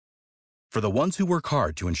For the ones who work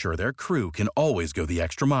hard to ensure their crew can always go the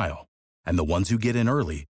extra mile, and the ones who get in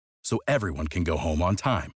early so everyone can go home on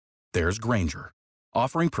time, there's Grainger,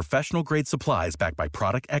 offering professional-grade supplies backed by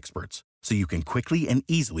product experts so you can quickly and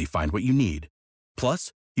easily find what you need.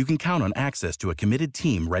 Plus, you can count on access to a committed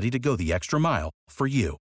team ready to go the extra mile for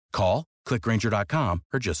you. Call, click Grainger.com,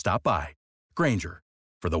 or just stop by. Grainger,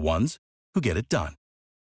 for the ones who get it done.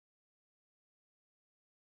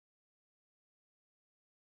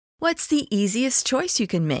 What's the easiest choice you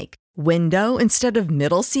can make? Window instead of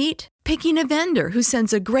middle seat? Picking a vendor who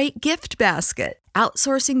sends a great gift basket?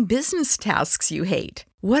 Outsourcing business tasks you hate?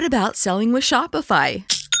 What about selling with Shopify?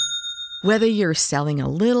 Whether you're selling a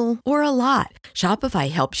little or a lot,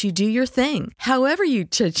 Shopify helps you do your thing, however you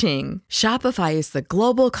cha-ching. Shopify is the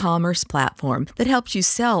global commerce platform that helps you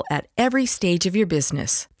sell at every stage of your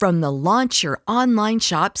business. From the launch your online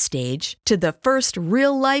shop stage to the first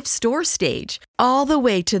real-life store stage, all the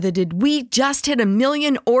way to the did we just hit a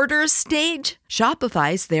million orders stage.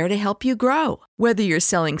 Shopify's there to help you grow. Whether you're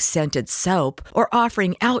selling scented soap or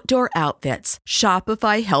offering outdoor outfits,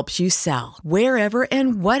 Shopify helps you sell. Wherever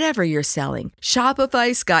and whatever you're selling,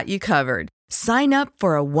 Shopify's got you covered. Sign up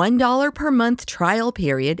for a $1 per month trial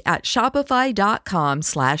period at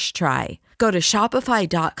shopify.com/try. Go to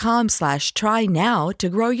shopify.com/try now to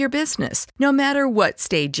grow your business, no matter what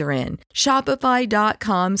stage you're in.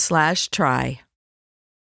 Shopify.com/try.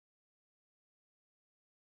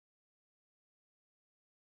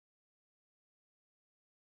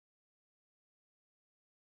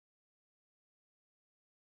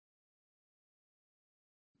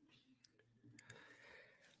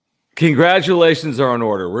 Congratulations are in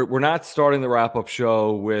order. We're not starting the wrap-up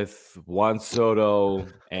show with Juan Soto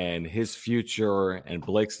and his future and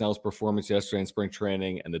Blake Snell's performance yesterday in spring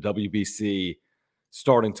training and the WBC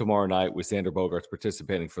starting tomorrow night with Xander Bogaerts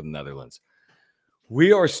participating for the Netherlands.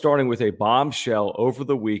 We are starting with a bombshell over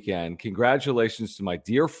the weekend. Congratulations to my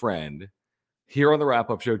dear friend here on the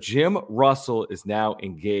wrap-up show. Jim Russell is now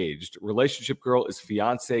engaged. Relationship girl is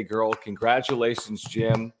fiance girl. Congratulations,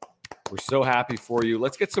 Jim. We're so happy for you.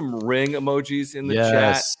 Let's get some ring emojis in the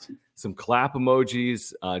chat, some clap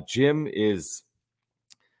emojis. Jim is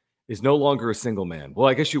no longer a single man. Well,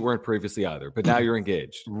 I guess you weren't previously either, but now you're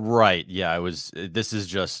engaged. Right. Yeah, I was. This is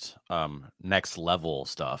just next level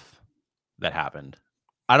stuff that happened.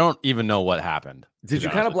 I don't even know what happened. Did you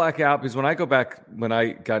kind of black out? Because when I go back, when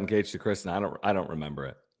I got engaged to Kristen, I don't remember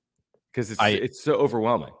it because it's so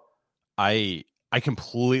overwhelming. I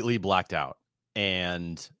completely blacked out,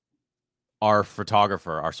 and our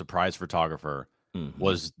surprise photographer,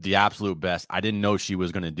 was the absolute best. I didn't know she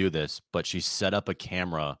was going to do this, but she set up a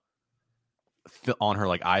camera on her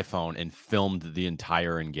iPhone and filmed the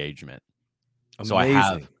entire engagement.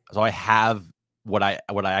 Amazing. So I have what I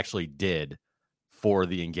actually did for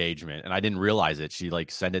the engagement, and I didn't realize it. She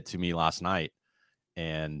sent it to me last night,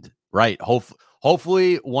 and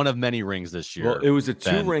hopefully one of many rings this year. Well, it was a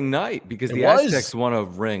 2-ring night because the Aztecs won a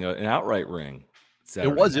ring, an outright ring.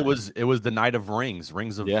 It was the night of rings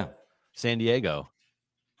of San Diego.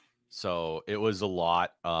 So it was a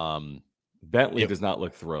lot. Bentley does not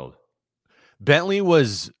look thrilled. Bentley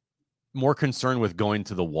was more concerned with going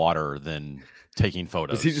to the water than taking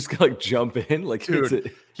photos. Was he just gonna jump in?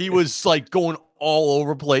 Dude, he was going all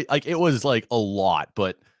over place. It was a lot,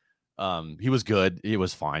 but he was good. He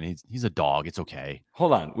was fine. He's a dog. It's okay.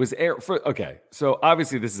 Hold on. Okay. So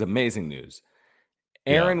obviously this is amazing news.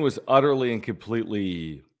 Aaron was utterly and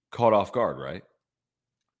completely caught off guard, right?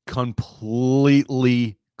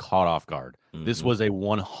 Completely caught off guard. Mm-hmm. This was a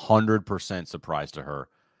 100% surprise to her.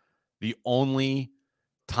 The only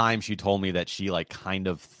time she told me that she kind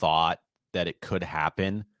of thought that it could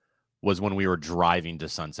happen was when we were driving to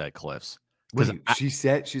Sunset Cliffs. She's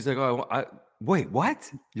like, "Oh, wait,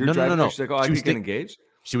 what? You're driving?" No. She's like, "Oh, I get engaged."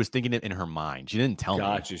 She was thinking it in her mind. She didn't tell me.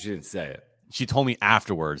 Gotcha. She didn't say it. She told me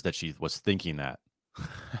afterwards that she was thinking that.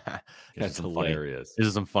 That's hilarious. This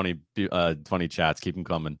is some funny chats. Keep them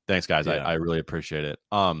coming. Thanks, guys. Yeah. I really appreciate it.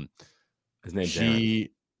 His name's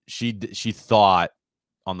she thought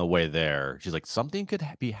on the way there, she's like, something could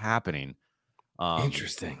be happening.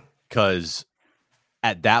 Interesting. Because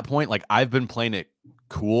at that point, I've been playing it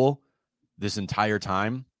cool this entire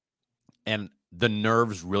time, and the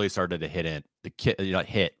nerves really started to hit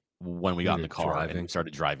when we got in the car and we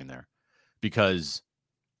started driving there, because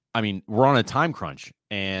we're on a time crunch,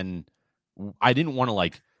 and I didn't want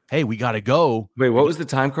to hey, we got to go. Wait, what was the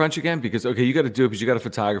time crunch again? Because, okay, you got to do it because you got a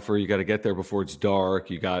photographer. You got to get there before it's dark.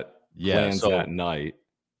 You got plans that night.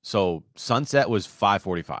 So sunset was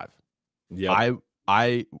 5:45. Yeah.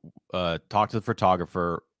 I talked to the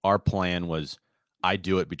photographer. Our plan was I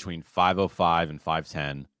do it between 5:05 and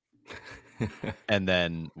 5:10. And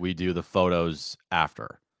then we do the photos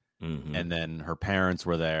after. Mm-hmm. And then her parents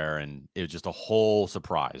were there, and it was just a whole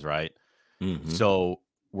surprise, right? Mm-hmm. So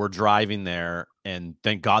we're driving there, and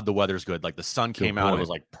thank God the weather's good. Like the sun came out, it was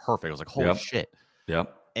like perfect. It was like, holy shit.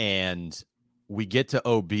 Yep. And we get to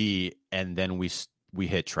OB, and then we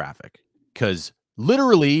hit traffic because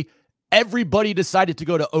literally everybody decided to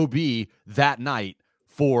go to OB that night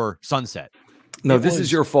for sunset. No, this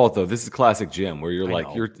is your fault though. This is classic Jim, where you're I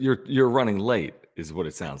like know. you're running late, is what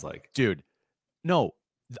it sounds like, dude. No,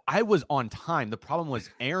 I was on time. The problem was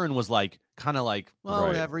Aaron was like kind of like, well,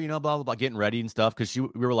 whatever, blah blah blah, getting ready and stuff because we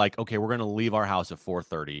were like, okay, we're gonna leave our house at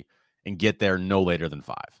 4:30 and get there no later than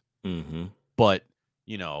 5. Mm-hmm. But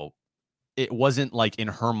it wasn't like in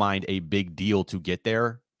her mind a big deal to get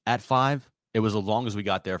there at 5. It was as long as we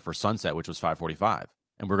got there for sunset, which was 5:45,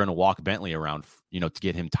 and we're gonna walk Bentley around, to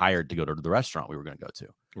get him tired to go to the restaurant we were gonna go to.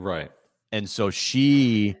 Right. And so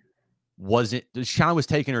she was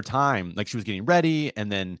taking her time, like she was getting ready,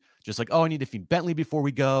 and then just like, oh, I need to feed Bentley before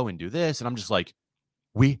we go and do this, and I'm just like,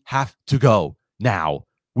 we have to go now.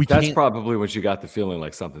 That's probably when she got the feeling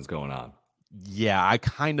like something's going on. Yeah, I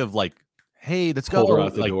kind of like, hey, let's Pulled go. her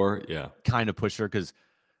out the door. Yeah, kind of push her because,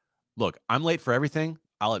 look, I'm late for everything.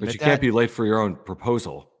 I'll admit but you can't be late for your own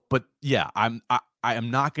proposal. But yeah, I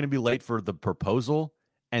am not going to be late for the proposal.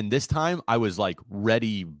 And this time, I was like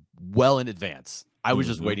ready well in advance. I was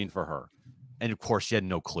just waiting for her, and of course, she had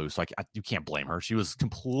no clue. So you can't blame her. She was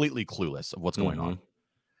completely clueless of what's going on.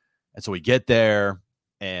 And so we get there,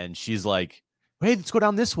 and she's like, "Hey, let's go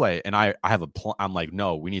down this way." And I have a plan. I'm like,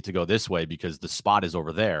 "No, we need to go this way because the spot is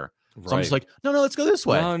over there." Right. So I'm just like, no, let's go this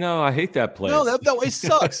way. No, I hate that place. No, that way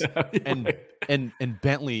sucks. and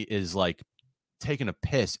Bentley is like taking a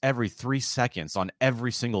piss every 3 seconds on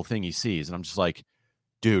every single thing he sees. And I'm just like,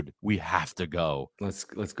 dude, we have to go. Let's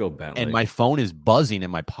go, Bentley. And my phone is buzzing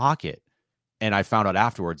in my pocket. And I found out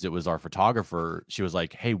afterwards it was our photographer. She was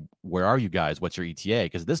like, hey, where are you guys? What's your ETA?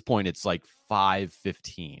 Because at this point, it's like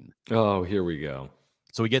 5:15. Oh, here we go.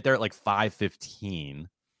 So we get there at like 5:15.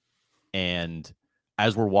 And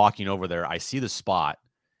as we're walking over there, I see the spot,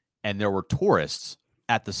 and there were tourists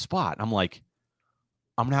at the spot. I'm like,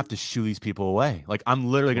 I'm going to have to shoo these people away. Like, I'm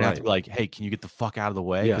literally going to have to be like, hey, can you get the fuck out of the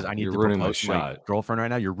way? Because I need to propose to my girlfriend right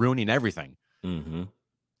now. You're ruining everything. Mm-hmm.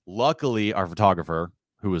 Luckily, our photographer,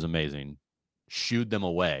 who was amazing, shooed them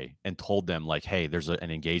away and told them, like, hey, there's an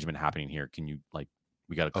engagement happening here. Can you, like,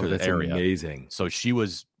 we got to clear the area. Amazing. So she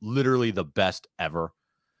was literally the best ever,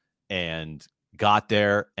 and got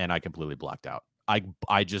there, and I completely blacked out.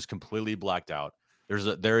 I just completely blacked out.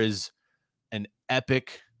 There is an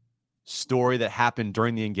epic story that happened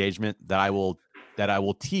during the engagement that I will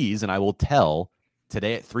tease and I will tell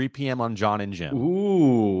today at 3 p.m. on John and Jim.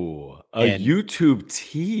 Ooh, YouTube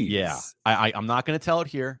tease. Yeah, I'm not going to tell it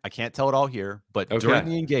here. I can't tell it all here. But during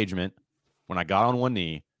the engagement, when I got on one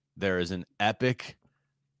knee, there is an epic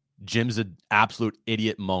Jim's an absolute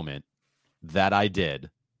idiot moment that I did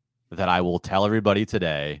that I will tell everybody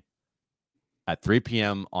today at 3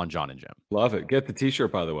 p.m. on John and Jim. Love it. Get the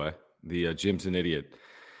t-shirt, by the way. The Jim's an idiot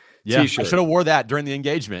t-shirt. I should have wore that during the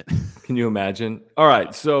engagement. Can you imagine? All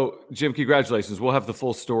right. So, Jim, congratulations. We'll have the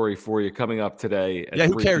full story for you coming up today. Yeah,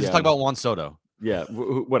 who cares? Just talk about Juan Soto. Yeah,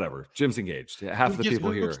 whatever. Jim's engaged. Half the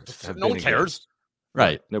people here have no one cares. Engaged.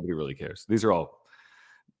 Right. Nobody really cares. These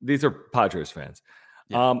are Padres fans.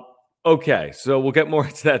 Yeah. Okay, so we'll get more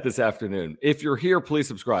into that this afternoon. If you're here, please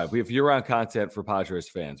subscribe. We have year-round content for Padres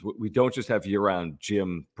fans. We don't just have year-round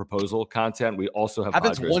Jim proposal content. We also have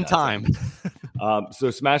happens Padres one content. time. So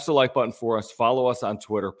smash the like button for us. Follow us on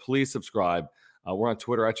Twitter. Please subscribe. We're on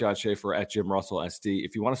Twitter at John Schaefer, at Jim Russell SD.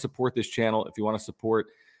 If you want to support this channel, if you want to support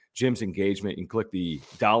Jim's engagement, you can click the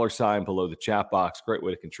 $ below the chat box. Great way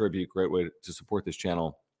to contribute. Great way to support this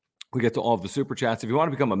channel. We get to all of the super chats. If you want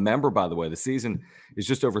to become a member, by the way, the season is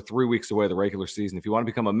just over 3 weeks away, the regular season. If you want to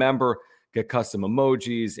become a member, get custom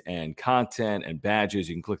emojis and content and badges,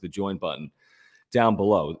 you can click the join button down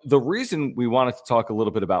below. The reason we wanted to talk a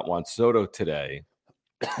little bit about Juan Soto today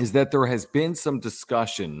is that there has been some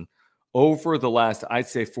discussion over the last, I'd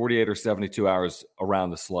say, 48 or 72 hours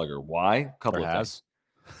around the slugger. Why? A couple of things.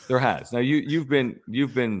 There has. Now, you've been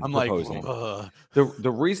I'm proposing. Like,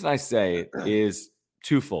 the reason I say is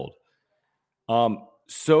twofold.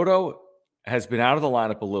 Soto has been out of the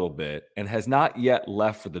lineup a little bit and has not yet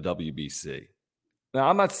left for the WBC. Now,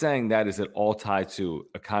 I'm not saying that is at all tied to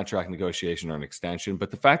a contract negotiation or an extension, but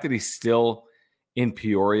the fact that he's still in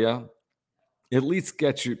Peoria at least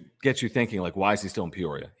gets you thinking, like, why is he still in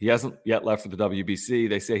Peoria? He hasn't yet left for the WBC.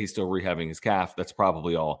 They say he's still rehabbing his calf. That's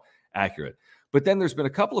probably all accurate. But then there's been a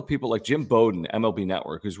couple of people like Jim Bowden, MLB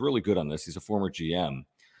Network, who's really good on this. He's a former GM.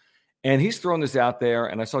 And he's thrown this out there,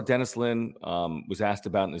 and I saw Dennis Lin was asked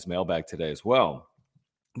about in his mailbag today as well.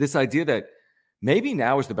 This idea that maybe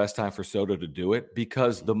now is the best time for Soto to do it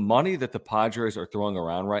because the money that the Padres are throwing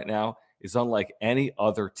around right now is unlike any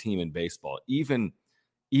other team in baseball, even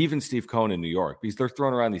Steve Cohen in New York, because they're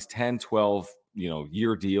throwing around these 10, 12,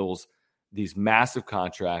 year deals, these massive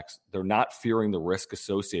contracts. They're not fearing the risk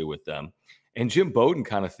associated with them. And Jim Bowden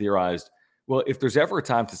kind of theorized, well, if there's ever a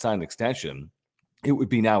time to sign an extension, it would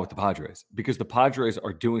be now with the Padres, because the Padres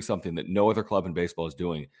are doing something that no other club in baseball is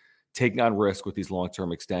doing, taking on risk with these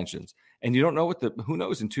long-term extensions. And you don't know who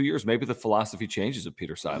knows, in 2 years, maybe the philosophy changes of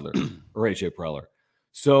Peter Seidler or AJ Preller.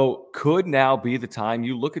 So could now be the time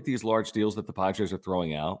you look at these large deals that the Padres are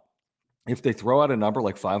throwing out. If they throw out a number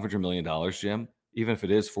like $500 million, Jim, even if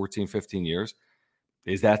it is 14, 15 years,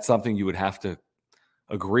 is that something you would have to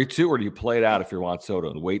agree to, or do you play it out if you're Juan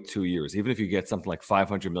Soto and wait 2 years, even if you get something like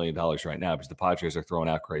 $500 million right now, because the Padres are throwing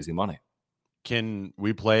out crazy money? Can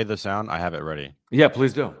we play the sound? I have it ready. Yeah,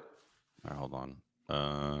 please do. All right, hold on.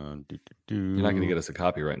 You're not going to get us a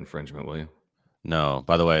copyright infringement, will you? No.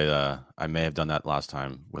 By the way, I may have done that last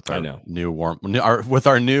time with our new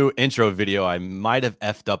our new intro video. I might have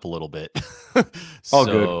effed up a little bit. Oh,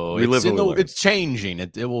 good. We live. It's changing.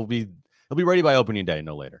 It'll be ready by opening day,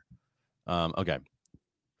 no later. Okay.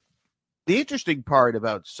 The interesting part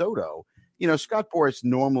about Soto, Scott Boras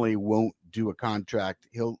normally won't do a contract.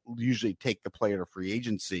 He'll usually take the player to free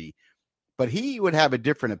agency, but he would have a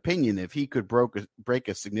different opinion if he could break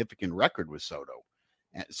a significant record with Soto.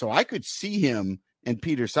 So I could see him and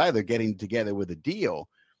Peter Seidler getting together with a deal,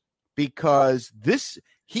 because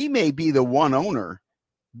he may be the one owner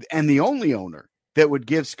and the only owner that would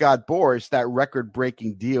give Scott Boras that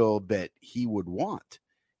record-breaking deal that he would want.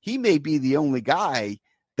 He may be the only guy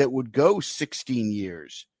that would go 16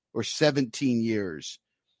 years or 17 years,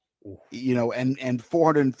 and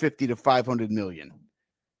 450 to 500 million.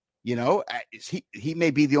 He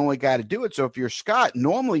may be the only guy to do it. So if you're Scott,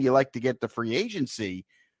 normally you like to get the free agency,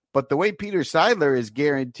 but the way Peter Seidler is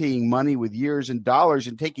guaranteeing money with years and dollars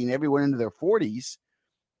and taking everyone into their 40s,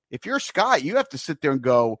 if you're Scott, you have to sit there and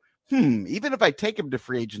go, even if I take him to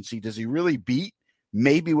free agency, does he really beat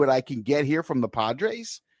maybe what I can get here from the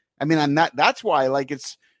Padres? I mean, that's why,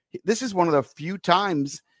 this is one of the few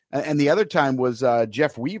times, and the other time was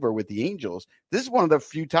Jeff Weaver with the Angels. This is one of the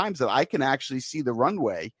few times that I can actually see the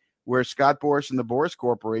runway where Scott Boras and the Boras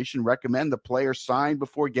Corporation recommend the player sign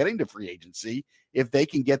before getting to free agency if they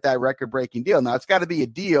can get that record-breaking deal. Now, it's got to be a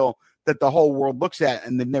deal that the whole world looks at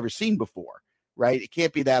and they've never seen before, right? It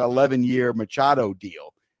can't be that 11-year Machado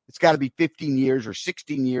deal. It's got to be 15 years or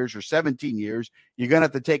 16 years or 17 years. You're going to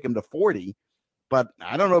have to take him to 40. But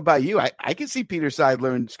I don't know about you. I can see Peter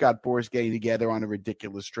Seidler and Scott Boras getting together on a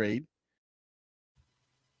ridiculous trade.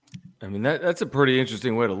 I mean, that's a pretty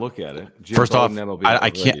interesting way to look at it. Jim First off, I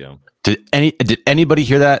can't. Did anybody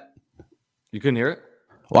hear that? You couldn't hear it?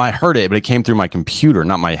 Well, I heard it, but it came through my computer,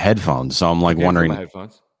 not my headphones. So I'm wondering. My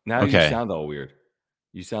headphones. Now you sound all weird.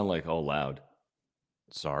 You sound all loud.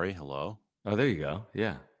 Sorry. Hello. Oh, there you go.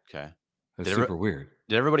 Yeah. Okay. That's super weird.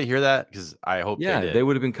 Did everybody hear that? Because I hope they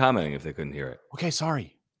would have been commenting if they couldn't hear it. Okay,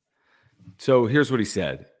 sorry. So here's what he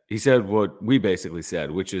said. He said what we basically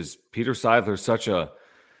said, which is Peter Seidler's such a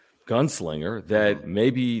gunslinger that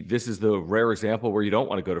maybe this is the rare example where you don't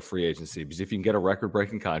want to go to free agency, because if you can get a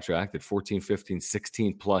record-breaking contract at 14, 15,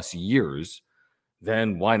 16 plus years,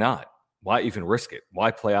 then why not? Why even risk it?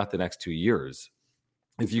 Why play out the next 2 years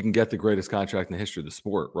if you can get the greatest contract in the history of the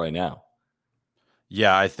sport right now?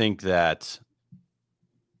 Yeah, I think that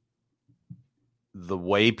the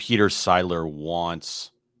way Peter Seidler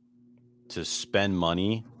wants to spend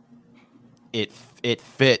money, it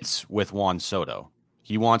fits with Juan Soto.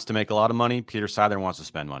 He wants to make a lot of money. Peter Seidler wants to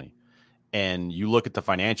spend money. And you look at the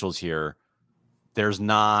financials here, there's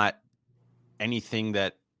not anything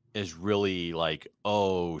that is really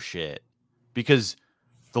oh, shit. Because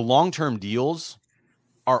the long-term deals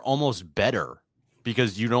are almost better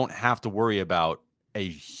because you don't have to worry about a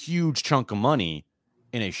huge chunk of money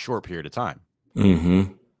in a short period of time.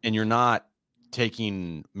 Mm-hmm. And you're not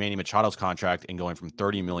taking Manny Machado's contract and going from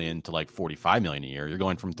 30 million to 45 million a year. You're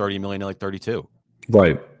going from 30 million to 32.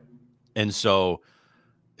 Right. And so,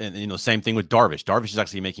 same thing with Darvish. Darvish is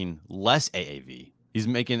actually making less AAV. He's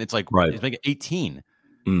making, he's making 18.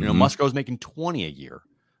 Mm-hmm. Musgrove's making 20 a year.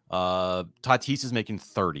 Tatis is making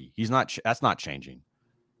 30. That's not changing.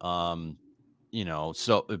 So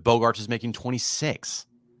Bogarts is making 26.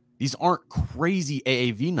 These aren't crazy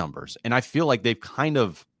AAV numbers. And I feel like they've kind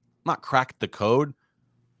of not cracked the code,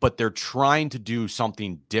 but they're trying to do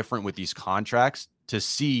something different with these contracts to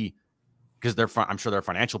see because I'm sure their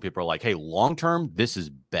financial people are like, hey, long term, this is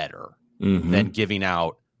better Mm-hmm. than giving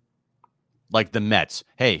out like the Mets.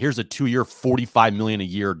 Hey, here's a 2-year, $45 million a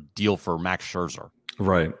year deal for Max Scherzer.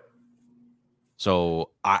 Right.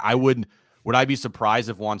 So I would I be surprised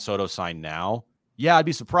if Juan Soto signed now? Yeah, I'd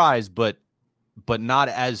be surprised, but not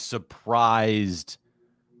as surprised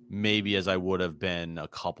maybe as I would have been a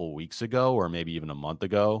couple weeks ago or maybe even a month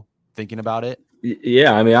ago thinking about it.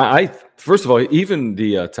 Yeah, I mean, I first of all, even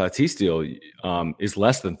the Tatis deal is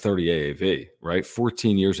less than 30 AAV, right?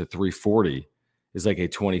 14 years at 340 is like a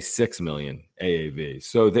 26 million AAV.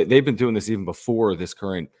 So they've been doing this even before this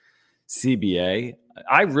current CBA.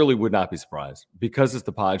 I really would not be surprised because it's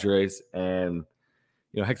the Padres, and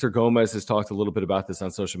Hector Gomez has talked a little bit about this on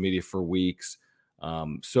social media for weeks.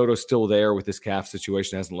 Soto's still there with this calf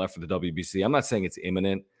situation, hasn't left for the WBC. I'm not saying it's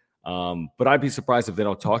imminent, but I'd be surprised if they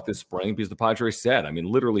don't talk this spring because the Padres said, I mean,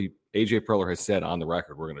 literally, AJ Preller has said on the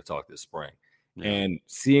record, we're going to talk this spring. Yeah. And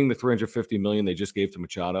seeing the $350 million they just gave to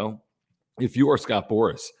Machado, if you are Scott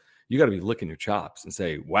Boras, you got to be licking your chops and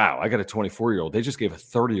say, wow, I got a 24-year-old. They just gave a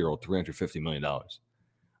 30-year-old $350 million.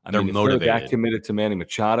 They're motivated. If they're that committed to Manny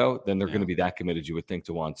Machado, then they're going to be that committed, you would think,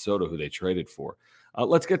 to Juan Soto, who they traded for.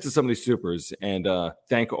 Let's get to some of these supers and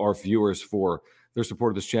thank our viewers for their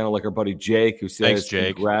support of this channel, like our buddy Jake, who says, thanks,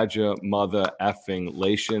 Jake. Mother effing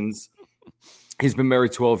lations. He's been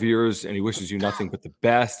married 12 years, and he wishes you nothing but the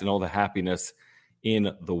best and all the happiness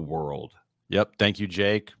in the world. Yep. Thank you,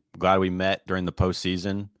 Jake. Glad we met during the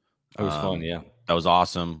postseason. It was fun, yeah. That was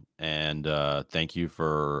awesome. And thank you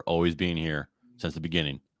for always being here since the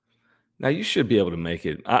beginning. Now, you should be able to make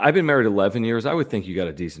it. I've been married 11 years. I would think you got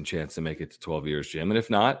a decent chance to make it to 12 years, Jim. And if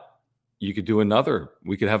not, you could do another.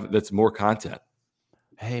 We could have that's more content.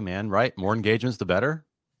 Hey, man, right? More engagements, the better.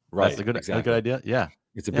 Right. That's a good idea. Yeah.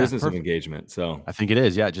 It's a business of engagement. So I think it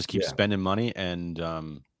is. Yeah. Just keep spending money and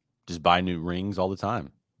just buy new rings all the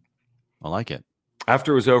time. I like it.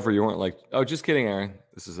 After it was over, you weren't like, oh, just kidding, Aaron.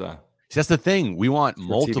 This is See, that's the thing. We want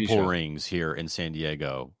multiple rings here in San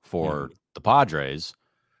Diego for the Padres.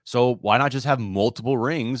 So why not just have multiple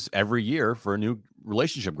rings every year for a new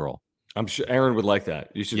relationship girl? I'm sure Aaron would like that.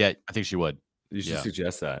 You should. Yeah, I think she would. You should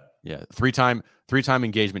suggest that. Yeah, three-time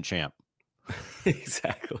engagement champ.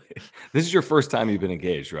 Exactly. This is your first time you've been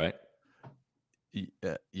engaged, right?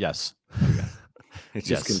 Yes. Okay. It's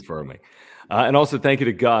just confirming. And also, thank you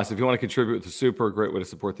to Gus. If you want to contribute with the super, great way to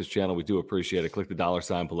support this channel. We do appreciate it. Click the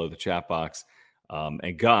 $sign below the chat box.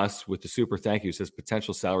 And Gus, with the super thank you, says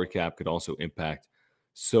potential salary cap could also impact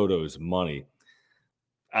Soto's money.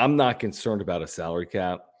 I'm not concerned about a salary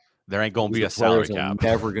cap. There ain't going to be a salary cap. I'm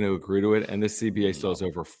never going to agree to it. And this CBA still has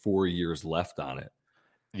over 4 years left on it.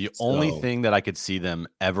 The only thing that I could see them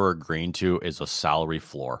ever agreeing to is a salary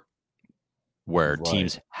floor where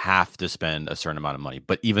teams have to spend a certain amount of money.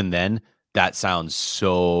 But even then, that sounds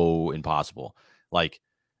so impossible. Like,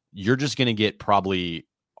 you're just going to get probably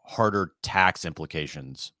harder tax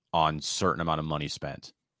implications on certain amount of money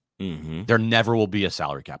spent. Mm-hmm. There never will be a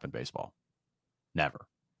salary cap in baseball. Never.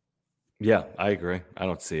 Yeah, I agree. I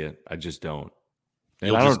don't see it. I just don't.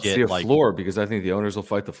 And I don't see a floor because I think the owners will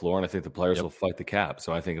fight the floor and I think the players will fight the cap.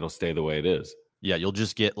 So I think it'll stay the way it is. Yeah, you'll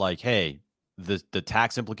just get like, hey, the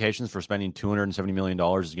tax implications for spending $270 million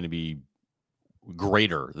is going to be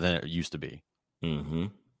greater than it used to be. Mm-hmm.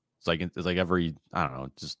 It's like every, I don't know,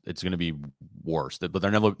 it's going to be worse. But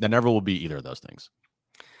there never will be either of those things.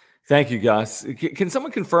 Thank you, Gus. Can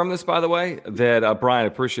someone confirm this, by the way, that Brian, I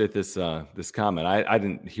appreciate this this comment. I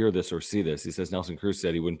didn't hear this or see this. He says Nelson Cruz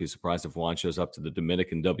said he wouldn't be surprised if Juan shows up to the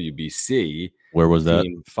Dominican WBC. Where was that?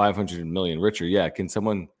 500 million richer. Yeah. Can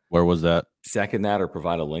someone where was that? Second that or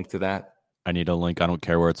provide a link to that? I need a link. I don't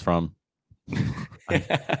care where it's from.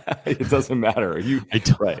 It doesn't matter. I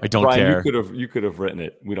don't Brian, care. You could have written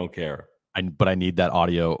it. We don't care. But I need that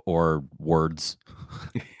audio or words.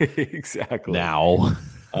 Exactly. Now.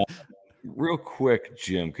 Real quick,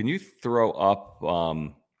 Jim, can you throw up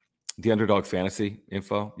the Underdog Fantasy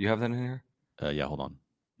info? You have that in here? Yeah, hold on.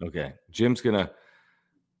 Okay. Jim's going to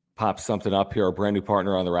pop something up here, our brand new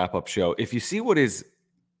partner on the wrap-up show. If you see what is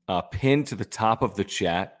pinned to the top of the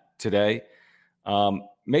chat today,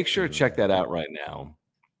 make sure to check that out right now.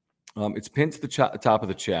 It's pinned to the top of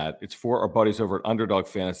the chat. It's for our buddies over at Underdog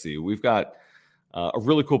Fantasy. We've got a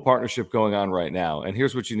really cool partnership going on right now. And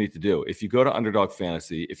here's what you need to do. If you go to Underdog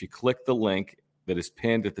Fantasy, if you click the link that is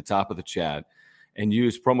pinned at the top of the chat and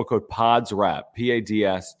use promo code PODSWRAP,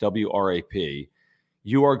 PADSWRAP,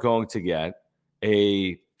 you are going to get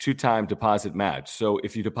a 2-time deposit match. So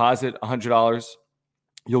if you deposit $100,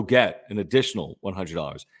 you'll get an additional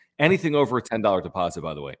 $100. Anything over a $10 deposit,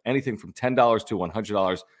 by the way, anything from $10 to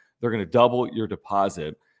 $100, they're going to double your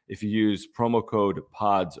deposit. if you use promo code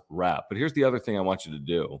PODSWRAP. But here's the other thing I want you to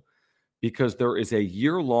do, because there is a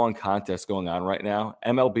year-long contest going on right now,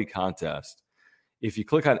 MLB contest. If you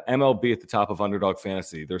click on MLB at the top of Underdog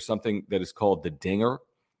Fantasy, there's something that is called the Dinger,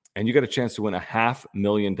 and you get a chance to win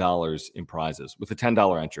 $500,000 in prizes with a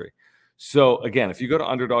 $10 entry. So again, if you go to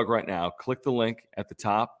Underdog right now, click the link at the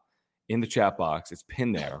top in the chat box. It's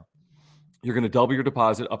pinned there. You're going to double your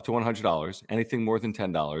deposit up to $100, anything more than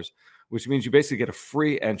 $10, which means you basically get a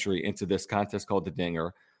free entry into this contest called the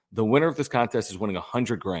Dinger. The winner of this contest is winning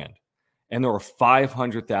 $100,000, and there are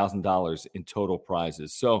 $500,000 in total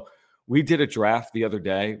prizes. So we did a draft the other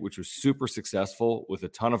day, which was super successful with a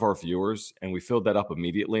ton of our viewers, and we filled that up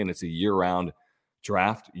immediately. And it's a year-long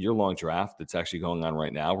draft that's actually going on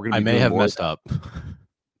right now. I may have messed up.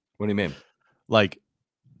 What do you mean? Like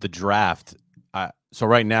the draft. So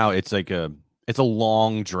right now it's a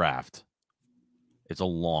long draft. It's a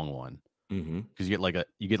long one because you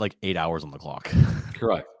get like 8 hours on the clock.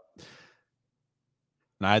 Correct.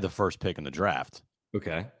 And I had the first pick in the draft.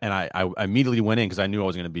 Okay. And I immediately went in because I knew I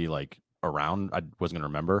was going to be like around. I wasn't going to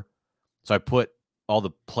remember. So I put all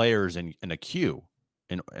the players in a queue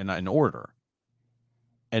in order.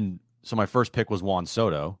 And so my first pick was Juan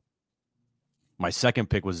Soto. My second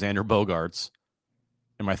pick was Xander Bogaerts.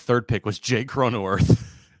 And my third pick was Jake Cronenworth.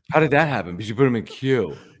 How did that happen? Because you put him in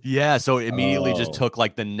queue. Yeah. So it immediately just took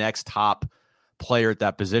like the next top player at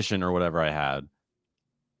that position or whatever I had.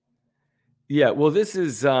 Yeah. Well, this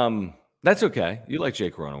is that's okay. You like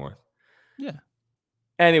Jake Cronenworth. Yeah.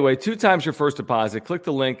 Anyway, 2 times your first deposit. Click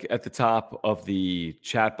the link at the top of the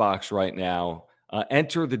chat box right now.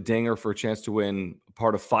 Enter the Dinger for a chance to win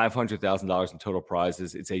part of $500,000 in total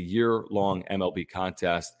prizes. It's a year-long MLB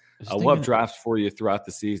contest. We'll have drafts for you throughout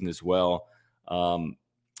the season as well.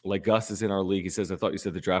 Like Gus is in our league. He says, I thought you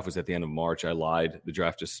said the draft was at the end of March. I lied. The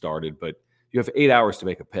draft just started, but you have 8 hours to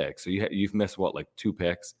make a pick. So you've missed like 2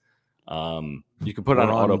 picks. You can put on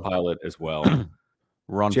autopilot as well.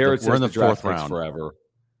 We're in the fourth round forever.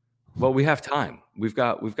 Well, we have time. We've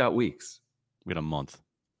got weeks. We got a month.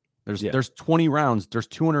 There's 20 rounds. There's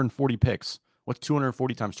 240 picks. What's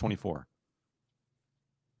 240 times 24?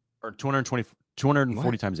 Or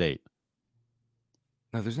 240 times 8.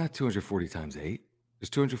 No, there's not 240 times 8. There's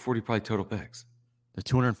 240 probably total picks. There's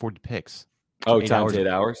 240 picks. So times 8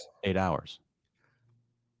 hours? 8 hours.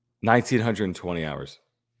 1,920 hours.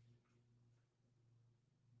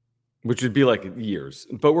 Which would be like years.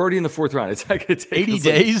 But we're already in the 4th round. It's not going to take 80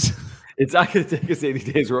 days? It's not going to take us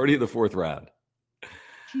 80 days. We're already in the 4th round.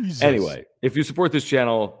 Jesus. Anyway, if you support this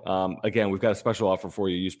channel, again, we've got a special offer for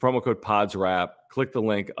you. Use promo code PODSWRAP. Click the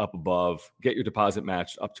link up above. Get your deposit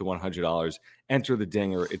matched up to $100. Enter the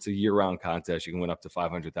Dinger. It's a year-round contest. You can win up to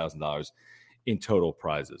 $500,000 in total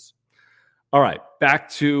prizes. All right, back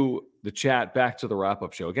to the chat, back to the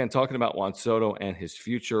wrap-up show. Again, talking about Juan Soto and his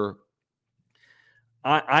future.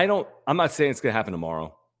 I'm not saying it's going to happen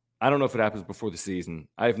tomorrow. I don't know if it happens before the season.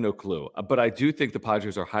 I have no clue. But I do think the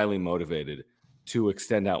Padres are highly motivated to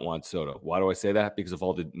extend out Juan Soto. Why do I say that? Because of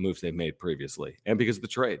all the moves they've made previously and because of the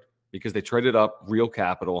trade. Because they traded up real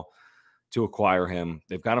capital to acquire him.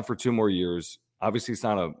 They've got him for 2 more years. Obviously, it's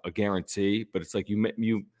not a guarantee, but it's like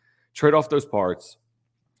you trade off those parts.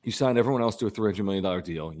 You sign everyone else to a $300 million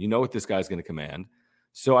deal. You know what this guy's going to command.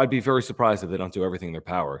 So I'd be very surprised if they don't do everything in their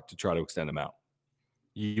power to try to extend him out.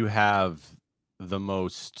 You have the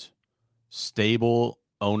most stable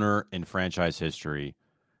owner in franchise history.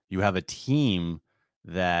 You have a team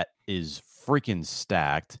that is freaking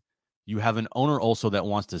stacked. You have an owner also that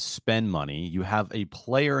wants to spend money. You have a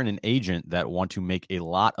player and an agent that want to make a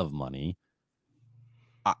lot of money.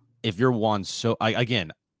 If you're Juan Soto,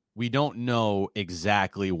 again, we don't know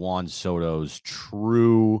exactly Juan Soto's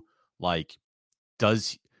true, we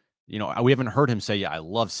haven't heard him say, yeah, I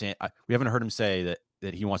love San. We haven't heard him say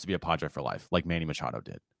that he wants to be a Padre for life, like Manny Machado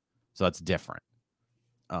did. So that's different.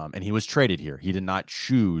 And he was traded here. He did not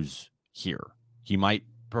choose here. He might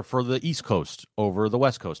prefer the East Coast over the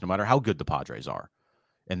West Coast, no matter how good the Padres are.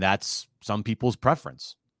 And that's some people's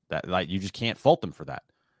preference. That you just can't fault them for that.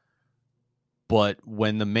 But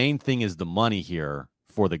when the main thing is the money here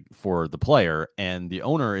for the player, and the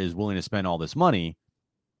owner is willing to spend all this money,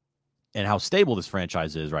 and how stable this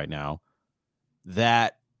franchise is right now,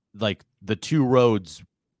 that the 2 roads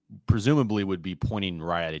presumably would be pointing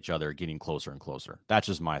right at each other, getting closer and closer. That's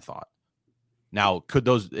just my thought. Now,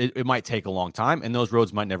 it might take a long time, and those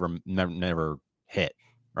roads might never hit,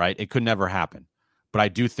 right? It could never happen. But I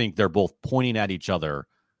do think they're both pointing at each other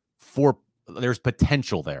there's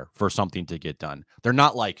potential there for something to get done. They're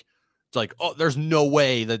not there's no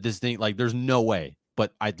way that this thing, there's no way.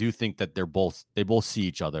 But I do think that they both see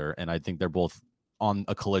each other, and I think they're both on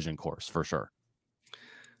a collision course for sure.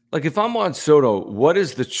 Like if I'm Juan Soto, what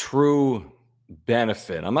is the true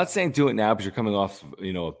benefit? I'm not saying do it now because you're coming off,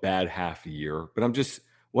 a bad half a year, but I'm just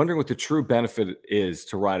wondering what the true benefit is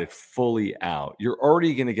to ride it fully out. You're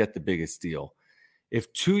already going to get the biggest deal.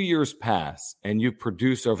 If 2 years pass and you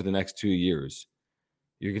produce over the next 2 years,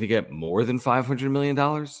 you're going to get more than $500 million.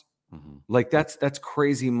 Mm-hmm. Like that's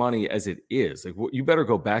crazy money as it is. Like you better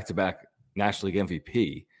go back to back National League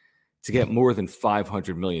MVP to get more than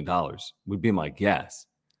 $500 million would be my guess.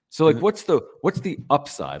 So like, what's the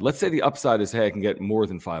upside? Let's say the upside is, hey, I can get more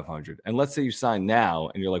than 500. And let's say you sign now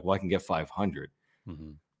and you're like, well, I can get 500.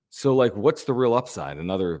 Mm-hmm. So like, what's the real upside?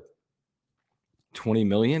 Another 20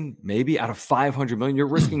 million, maybe out of 500 million. You're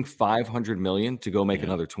risking 500 million to go make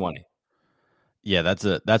another 20. Yeah, that's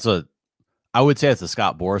a. I would say it's a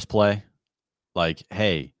Scott Boras play. Like,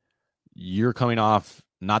 hey, you're coming off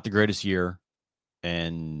not the greatest year,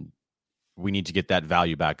 and we need to get that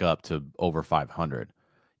value back up to over 500.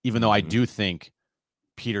 Even though I do think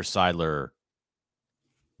Peter Seidler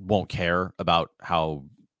won't care about how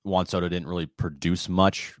Juan Soto didn't really produce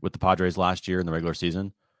much with the Padres last year in the regular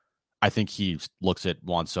season. I think he looks at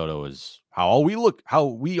Juan Soto as how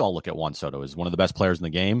we all look at Juan Soto as one of the best players in the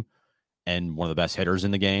game and one of the best hitters in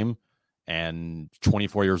the game, and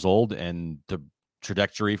 24 years old, and the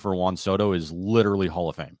trajectory for Juan Soto is literally Hall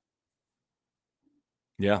of Fame.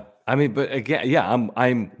 Yeah. I mean, but again, yeah,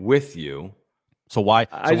 I'm with you. So why? So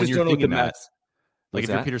I when just you're don't know what the thinking that, max. like if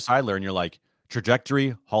you're Peter Seidler and you're like,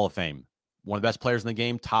 trajectory, Hall of Fame, one of the best players in the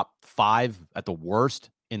game, top 5 at the worst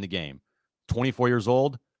in the game, 24 years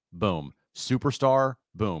old, boom, superstar,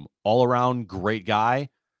 boom, all around great guy.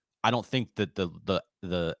 I don't think that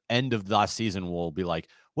the end of the last season will be like,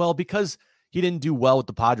 well, because he didn't do well with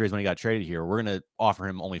the Padres when he got traded here, we're going to offer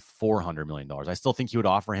him only $400 million. I still think he would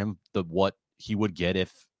offer him what he would get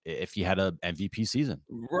if he had an MVP season.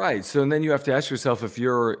 Right. So and then you have to ask yourself, if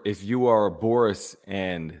you are Boras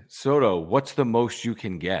and Soto, what's the most you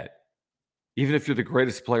can get? Even if you're the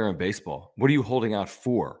greatest player in baseball, what are you holding out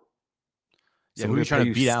for? Yeah, who are you trying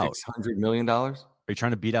to beat out? $600 million? Are you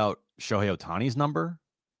trying to beat out Shohei Ohtani's number?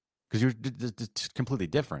 Because it's completely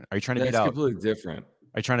different. Are you trying to beat out? It's completely different.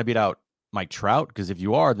 Are you trying to beat out Mike Trout? Because if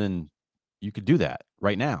you are, then you could do that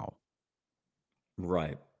right now.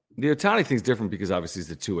 Right. The Ohtani thing's different because obviously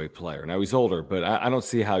he's a two-way player. Now he's older, but I don't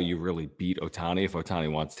see how you really beat Ohtani if Ohtani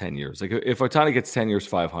wants 10 years. Like if Ohtani gets 10 years,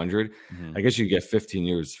 500, I guess you get 15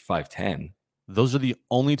 years, 510. Those are the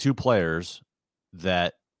only 2 players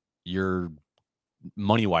that you're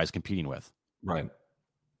money-wise competing with. Right.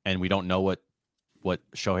 And we don't know what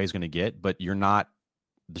Shohei's going to get, but you're not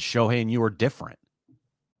 – the Shohei and you are different.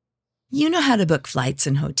 You know how to book flights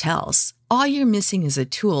and hotels. All you're missing is a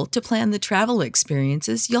tool to plan the travel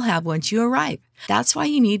experiences you'll have once you arrive. That's why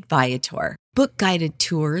you need Viator. Book guided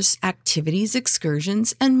tours, activities,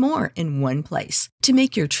 excursions, and more in one place to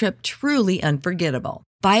make your trip truly unforgettable.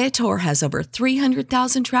 Viator has over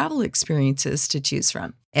 300,000 travel experiences to choose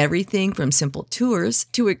from. Everything from simple tours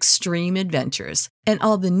to extreme adventures and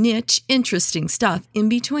all the niche, interesting stuff in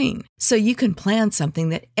between. So you can plan something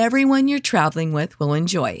that everyone you're traveling with will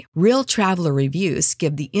enjoy. Real traveler reviews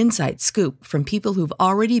give the inside scoop from people who've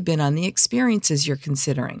already been on the experiences you're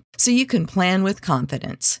considering. So you can plan with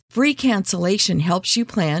confidence. Free cancellation helps you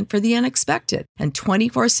plan for the unexpected. And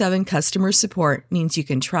 24/7 customer support means you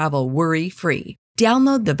can travel worry-free.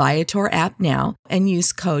 Download the Viator app now and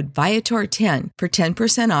use code Viator10 for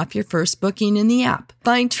 10% off your first booking in the app.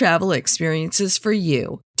 Find travel experiences for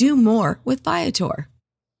you. Do more with Viator.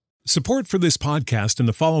 Support for this podcast and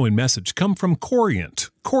the following message come from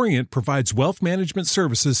Corient. Corient provides wealth management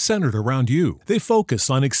services centered around you. They focus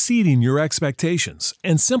on exceeding your expectations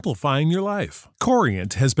and simplifying your life.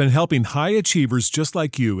 Corient has been helping high achievers just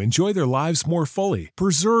like you enjoy their lives more fully,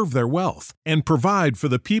 preserve their wealth, and provide for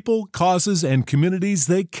the people, causes, and communities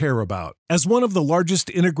they care about. As one of the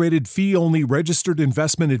largest integrated fee-only registered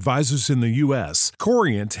investment advisors in the U.S.,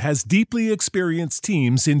 Corient has deeply experienced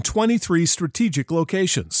teams in 23 strategic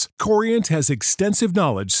locations. Corient has extensive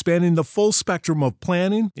knowledge spanning the full spectrum of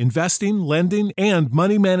planning, investing, lending, and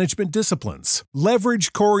money management disciplines.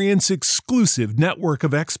 Leverage Corient's exclusive network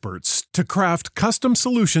of experts to craft custom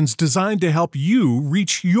solutions designed to help you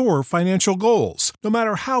reach your financial goals, no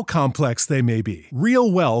matter how complex they may be.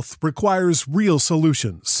 Real wealth requires real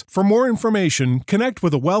solutions. For more information, connect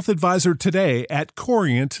with a wealth advisor today at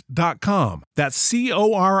Corient.com. That's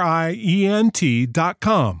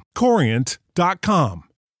Corient.com. Corient.com.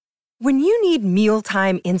 When you need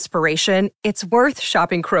mealtime inspiration, it's worth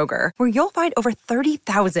shopping Kroger, where you'll find over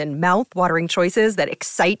 30,000 mouth-watering choices that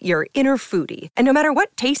excite your inner foodie. And no matter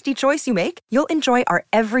what tasty choice you make, you'll enjoy our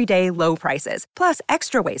everyday low prices, plus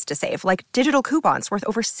extra ways to save, like digital coupons worth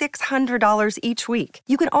over $600 each week.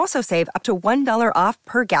 You can also save up to $1 off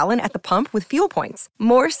per gallon at the pump with fuel points.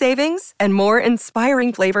 More savings and more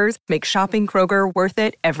inspiring flavors make shopping Kroger worth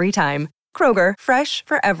it every time. Kroger, fresh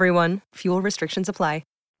for everyone. Fuel restrictions apply.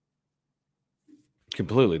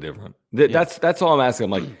 Completely different. That's all I'm asking.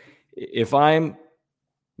 I'm like, if I'm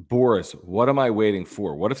Boris, what am I waiting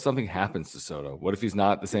for? What if something happens to Soto? What if he's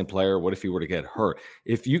not the same player? What if he were to get hurt?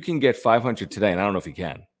 If you can get 500 today, and I don't know if he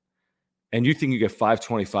can, and you think you get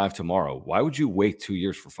 525 tomorrow, why would you wait 2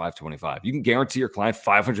 years for 525? You can guarantee your client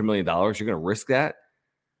 $500 million. You're going to risk that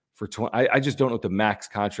for 20. I just don't know what the max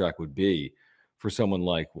contract would be for someone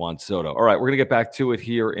like Juan Soto. All right, we're going to get back to it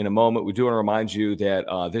here in a moment. We do want to remind you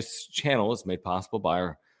that this channel is made possible by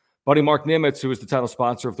our buddy Mark Nimitz, who is the title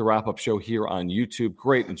sponsor of the wrap-up show here on YouTube.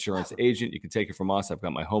 Great insurance agent. You can take it from us. I've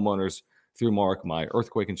got my homeowners through Mark, my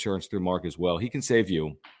earthquake insurance through Mark as well. He can save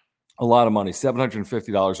you a lot of money,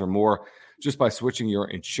 $750 or more, just by switching your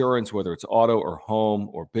insurance, whether it's auto or home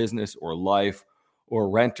or business or life or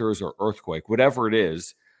renters or earthquake, whatever it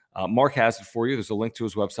is. Mark has it for you. There's a link to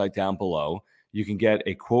his website down below. You can get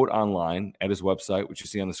a quote online at his website, which you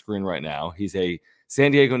see on the screen right now. He's a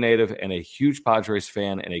San Diego native and a huge Padres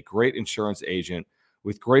fan and a great insurance agent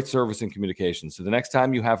with great service and communication. So the next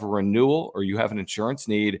time you have a renewal or you have an insurance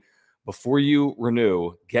need, before you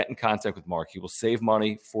renew, get in contact with Mark. He will save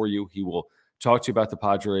money for you. He will talk to you about the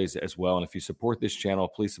Padres as well. And if you support this channel,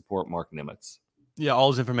 please support Mark Nimitz. Yeah, all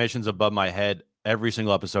his information's above my head. Every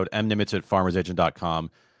single episode,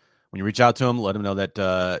 mnimitz@farmersagent.com. When you reach out to him, let him know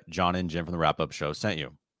that John and Jim from the Wrap-Up Show sent you.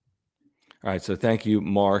 All right, so thank you,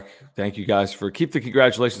 Mark. Thank you guys for keep the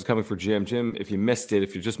congratulations coming for Jim. Jim, if you missed it,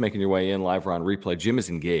 if you're just making your way in live or on replay, Jim is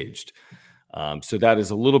engaged. So that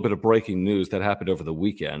is a little bit of breaking news that happened over the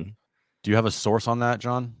weekend. Do you have a source on that,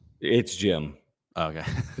 John? It's Jim. Okay.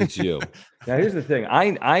 It's you. Now, here's the thing.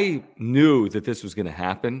 I knew that this was going to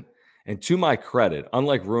happen. And to my credit,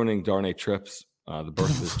 unlike ruining Darnay Tripp's, the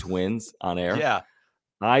birth of his twins on air,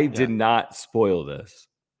 I did not spoil this.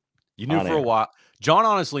 You knew for a while. John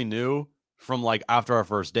honestly knew from like after our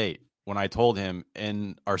first date when I told him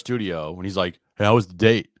in our studio when he's like, "Hey, how was the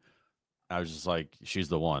date?" I was just like, "She's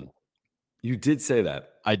the one." You did say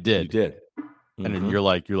that. I did. You did. And then you're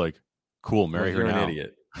like, "Cool, marry her now." You're an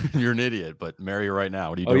idiot. You're an idiot, but marry her right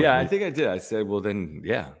now. What are you doing? Oh yeah, I think I did. I said, "Well, then,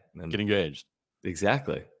 yeah, get engaged."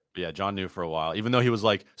 Exactly. But yeah, John knew for a while, even though he was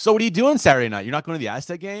like, "So what are you doing Saturday night? You're not going to the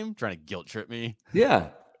Aztec game?" Trying to guilt trip me. Yeah.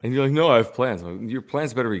 And you're like, "No, I have plans." Your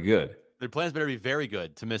plans better be good. Their plans better be very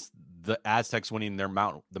good to miss the Aztecs winning the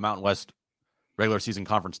Mountain West regular season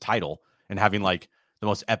conference title and having like the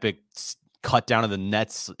most epic cut down of the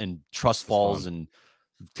nets and trust falls and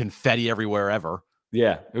confetti everywhere ever.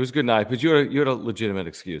 Yeah, it was a good night, but you had a legitimate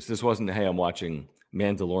excuse. This wasn't, "Hey, I'm watching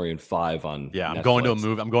Mandalorian 5 on Netflix." I'm going to a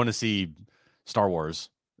movie. I'm going to see Star Wars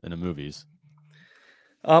in the movies.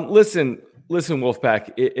 Listen,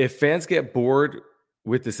 Wolfpack. If fans get bored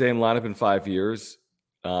with the same lineup in 5 years,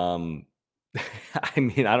 I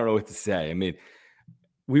mean, I don't know what to say. I mean,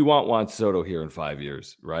 we want Juan Soto here in 5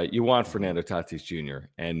 years, right? You want Fernando Tatis Jr.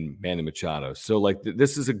 and Manny Machado. So, like,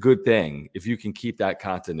 this is a good thing if you can keep that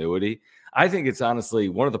continuity. I think it's honestly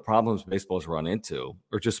one of the problems baseball's run into,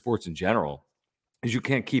 or just sports in general, is you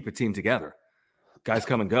can't keep a team together. Guys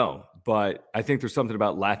come and go. But I think there's something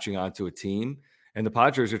about latching onto a team, and the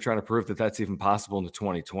Padres are trying to prove that that's even possible in the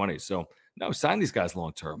 2020s. So, no, sign these guys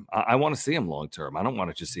long-term. I want to see them long-term. I don't want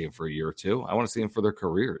to just see them for a year or two. I want to see them for their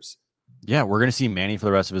careers. Yeah, we're going to see Manny for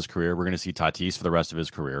the rest of his career. We're going to see Tatis for the rest of his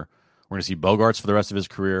career. We're going to see Bogarts for the rest of his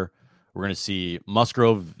career. We're going to see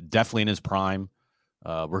Musgrove definitely in his prime.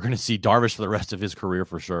 We're going to see Darvish for the rest of his career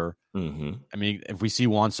for sure. Mm-hmm. I mean, if we see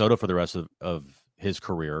Juan Soto for the rest of his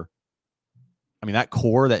career, I mean, that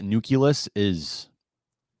core, that nucleus is,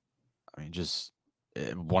 I mean, just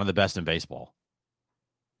one of the best in baseball,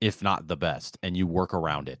 if not the best, and you work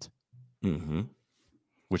around it,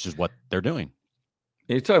 which is what they're doing.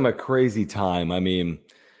 You're talking about crazy time. I mean,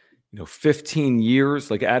 15 years,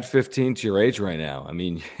 like add 15 to your age right now. I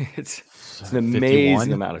mean, it's an amazing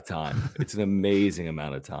 51? Amount of time. It's an amazing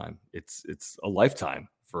amount of time. It's a lifetime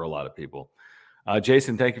for a lot of people.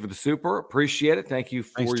 Jason, thank you for the super. Appreciate it. Thank you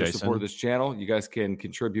for your support of this channel. You guys can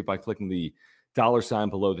contribute by clicking the $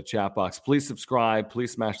 below the chat box. Please subscribe.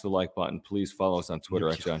 Please smash the like button. Please follow us on Twitter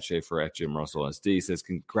at John Schaefer, at Jim Russell SD. He says,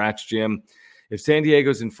 congrats, Jim. If San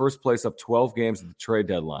Diego's in first place up 12 games at the trade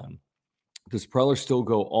deadline, does Preller still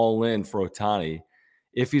go all in for Ohtani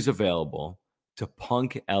if he's available, to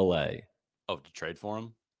punk LA. Oh, to trade for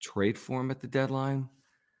him? Trade for him at the deadline?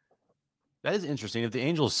 That is interesting. If the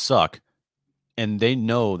Angels suck and they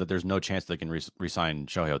know that there's no chance they can re-sign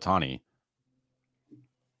Shohei Ohtani,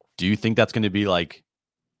 do you think that's going to be like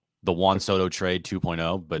the Juan Soto trade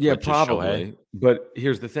 2.0? But yeah, just probably. Shohei? But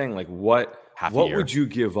here's the thing: like, what would you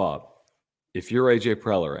give up if you're AJ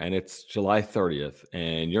Preller and it's July 30th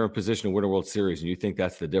and you're in position to win a World Series and you think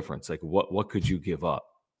that's the difference? Like, what could you give up?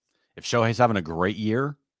 If Shohei's having a great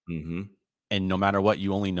year, mm-hmm. and no matter what,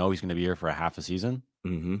 you only know he's going to be here for a half a season.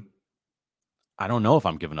 Mm-hmm. I don't know if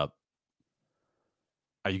I'm giving up.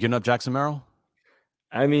 Are you giving up Jackson Merrill?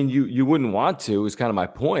 I mean, you wouldn't want to, is kind of my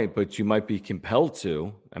point, but you might be compelled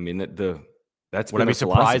to. I mean, that's would I be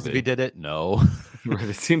surprised if he did it? No. Right,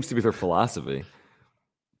 it seems to be their philosophy.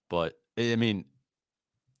 But I mean,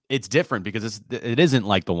 it's different because it isn't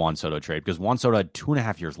like the Juan Soto trade, because Juan Soto had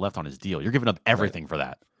 2.5 years left on his deal. You're giving up everything for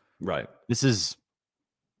that. Right. This is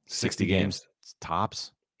 60 games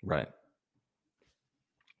tops. Right.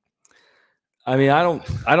 I mean, I don't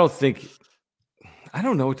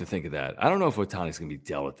know what to think of that. I don't know if Ohtani's going to be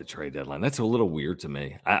dealt at the trade deadline. That's a little weird to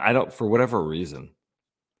me. I don't, for whatever reason.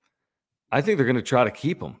 I think they're going to try to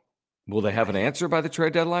keep him. Will they have an answer by the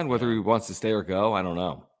trade deadline, whether he wants to stay or go? I don't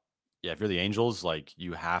know. Yeah, if you're the Angels, like,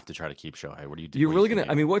 you have to try to keep Shohei. What do you do? You're really going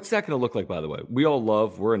to, I mean, what's that going to look like, by the way?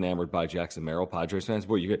 We're enamored by Jackson Merrill, Padres fans.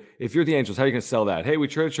 If you're the Angels, how are you going to sell that? Hey, we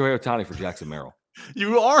traded Shohei Ohtani for Jackson Merrill.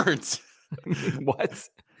 You aren't. What?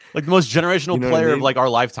 Like the most generational player I mean? of like our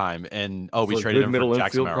lifetime, and we traded him for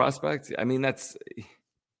Jackson Merrill. Prospect. I mean,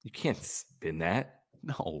 you can't spin that.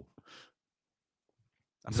 No.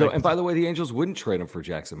 And by the way, the Angels wouldn't trade him for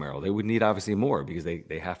Jackson Merrill. They would need obviously more because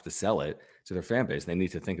they have to sell it to their fan base. They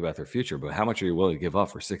need to think about their future. But how much are you willing to give up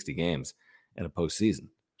for 60 games in a postseason?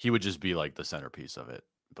 He would just be like the centerpiece of it.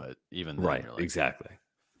 But even then, right, you're like, exactly.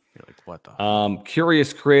 You're like, what the?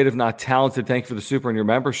 Curious, creative, not talented. Thank you for the super and your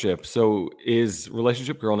membership. So is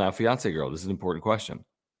relationship girl now fiance girl? This is an important question.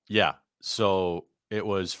 Yeah. So it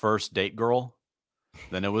was first date girl.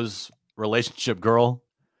 Then it was relationship girl.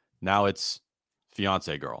 Now it's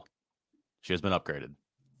fiance girl. She has been upgraded.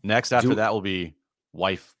 Next after that will be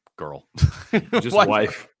wife girl. Just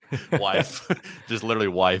wife. Wife. Just literally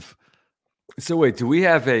wife. So wait, do we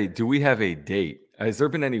have a date? Has there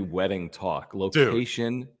been any wedding talk?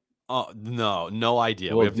 Location? No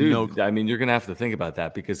idea. Well, we have I mean, you're gonna have to think about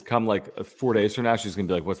that because come like 4 days from now, she's gonna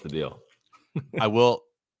be like, "What's the deal?" I will.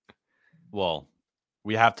 Well,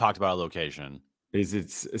 we have talked about a location. Is it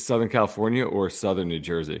Southern California or Southern New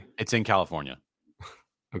Jersey? It's in California.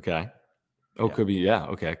 Okay. Oh, yeah. Could be. Yeah.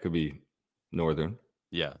 Okay. It could be Northern.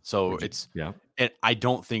 Yeah. So yeah. And I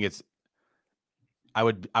don't think it's. I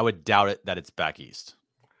would doubt it that it's back east.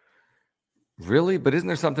 Really? But isn't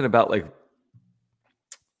there something about like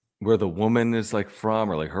where the woman is like from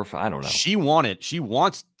or like her? I don't know. She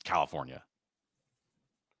wants California.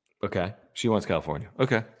 Okay. She wants California.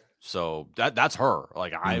 Okay. So that's her.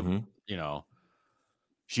 Like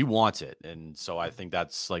she wants it. And so I think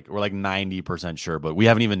that's like, we're like 90% sure, but we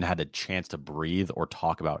haven't even had a chance to breathe or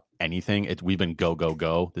talk about anything. We've been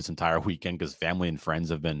go this entire weekend because family and friends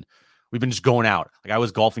we've been just going out. Like I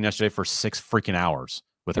was golfing yesterday for 6 freaking hours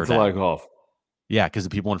with her dad. That's a lot of golf. Yeah, because the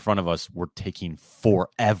people in front of us were taking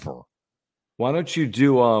forever. Why don't you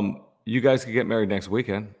do you guys could get married next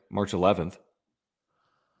weekend, March 11th.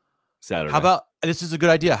 Saturday. How about this is a good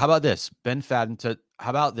idea. How about this? Ben Fadden how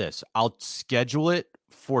about this? I'll schedule it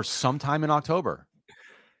for sometime in October.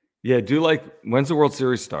 Yeah, do like when's the World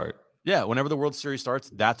Series start? Yeah, whenever the World Series starts,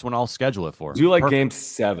 that's when I'll schedule it for. Do you like Game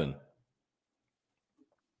 7?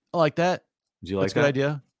 I like that. Do you like that's a good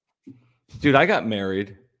idea? Dude, I got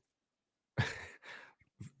married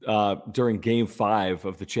during Game 5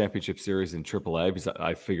 of the championship series in AAA because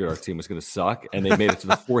I figured our team was going to suck, and they made it to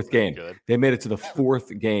the 4th game. They made it to the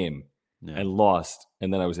 4th game and lost,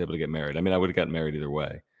 and then I was able to get married. I mean, I would have gotten married either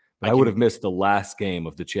way. But I would have missed the last game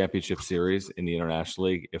of the championship series in the International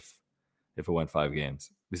League if it went 5 games.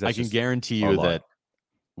 I can guarantee you that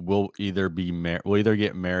we'll either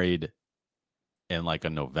get married in like a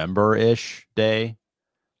November-ish day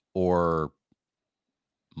or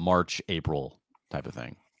March, April type of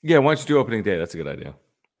thing. Yeah, why don't you do opening day? That's a good idea.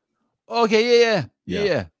 Okay,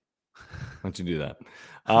 yeah. Why don't you do that?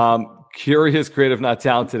 Curious, creative, not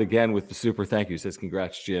talented again with the super thank you. Says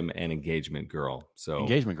congrats, Jim, and engagement girl. So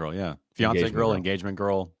engagement girl, yeah. Fiance girl, engagement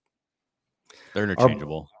girl. They're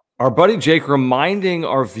interchangeable. Our buddy Jake reminding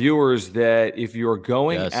our viewers that if you're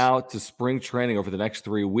going out to spring training over the next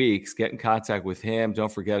 3 weeks, get in contact with him.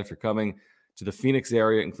 Don't forget, if you're coming to the Phoenix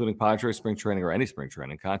area, including Padres spring training or any spring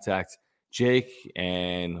training, contact Jake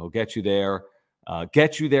and he'll get you there.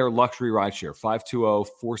 Get you there, luxury rideshare,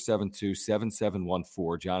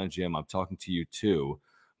 520-472-7714. John and Jim, I'm talking to you too,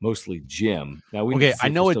 mostly Jim. Now, we need to see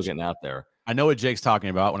if we're still getting out there. I know what Jake's talking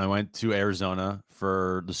about when I went to Arizona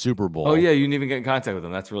for the Super Bowl. Oh, yeah, you didn't even get in contact with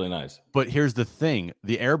him. That's really nice. But here's the thing.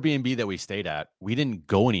 The Airbnb that we stayed at, we didn't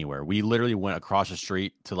go anywhere. We literally went across the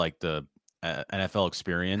street to like the NFL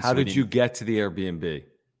experience. How did you get to the Airbnb?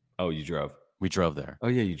 Oh, you drove. We drove there. Oh,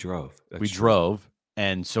 yeah, you drove. We drove.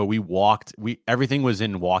 And so we walked. Everything was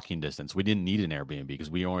in walking distance. We didn't need an Airbnb because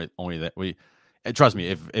we only that we. And trust me,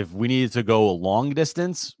 if we needed to go a long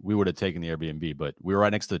distance, we would have taken the Airbnb. But we were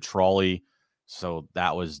right next to the trolley, so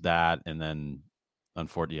that was that. And then,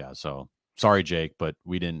 unfortunately, yeah. So sorry, Jake, but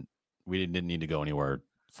we didn't need to go anywhere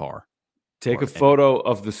far. Take a photo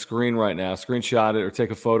of the screen right now, screenshot it, or take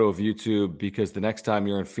a photo of YouTube, because the next time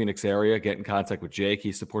you're in Phoenix area, get in contact with Jake.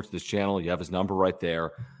 He supports this channel. You have his number right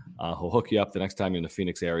there. He'll hook you up the next time you're in the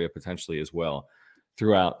Phoenix area, potentially as well,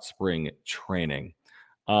 throughout spring training.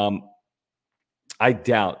 I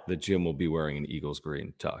doubt that Jim will be wearing an Eagles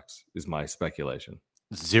green tux, is my speculation.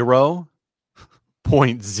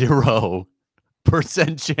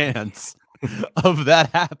 0.0% chance of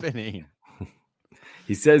that happening.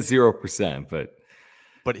 He says 0%,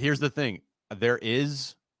 but here's the thing. There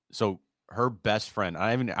is, so her best friend,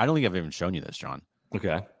 I don't think I've even shown you this, John.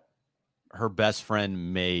 Okay. Her best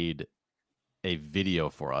friend made a video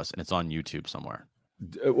for us, and it's on YouTube somewhere.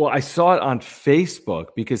 Well, I saw it on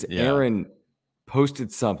Facebook because Aaron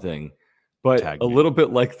posted something, but a little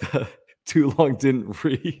bit like the too long didn't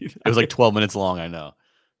read. It was like 12 minutes long. I know.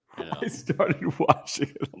 I started watching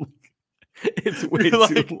it. I'm like, it's way too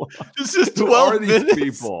long. This is 12 minutes.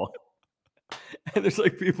 People. And there's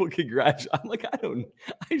like people congratulating. I'm like, I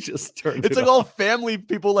just turned it's like all family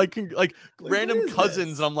people, like random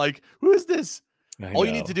cousins. And I'm like, who is this? All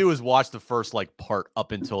you need to do is watch the first like part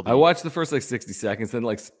up until I watched the first like 60 seconds. Then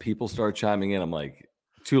like people start chiming in. I'm like,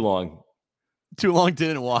 too long. Too long.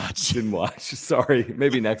 Didn't watch. Sorry.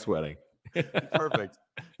 Maybe next wedding. Perfect.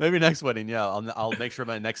 Maybe next wedding. Yeah. I'll make sure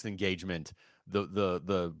my next engagement,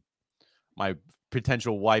 my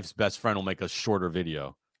potential wife's best friend will make a shorter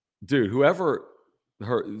video. Dude, so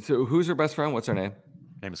who's her best friend? What's her name? Her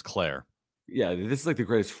name is Claire. Yeah, this is like the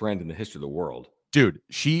greatest friend in the history of the world. Dude,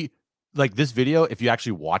 she like this video, if you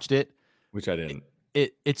actually watched it, which I didn't.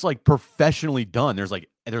 It's like professionally done. There's good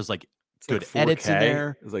like edits in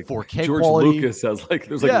there. It's like 4K George quality. Lucas has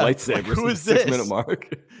there's lightsabers. Like, who is at the this? 6-minute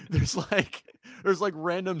mark. There's like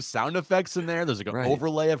random sound effects in there. There's like an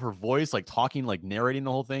overlay of her voice, like talking, like narrating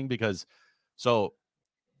the whole thing. Because so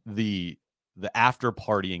the after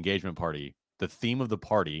party engagement party, the theme of the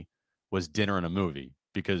party was dinner and a movie,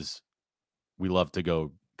 because I love to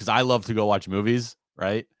go watch movies,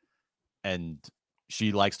 right? And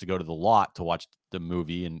she likes to go to the lot to watch the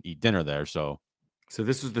movie and eat dinner there. So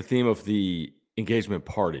this was the theme of the engagement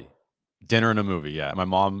party. Dinner and a movie, yeah. My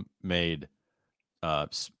mom made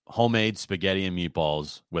homemade spaghetti and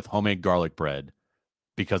meatballs with homemade garlic bread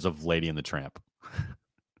because of Lady and the Tramp.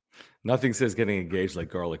 Nothing says getting engaged like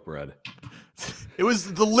garlic bread. It was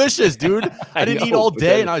delicious, dude. I didn't eat all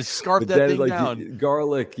day, and I scarfed that thing down.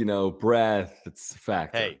 Garlic, breath. It's a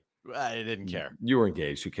fact. Hey, I didn't care. You were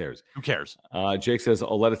engaged. Who cares? Who cares? Jake says,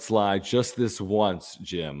 I'll let it slide just this once,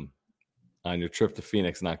 Jim, on your trip to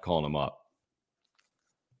Phoenix, not calling him up.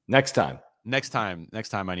 Next time I'm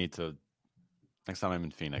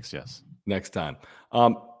in Phoenix, yes. Next time.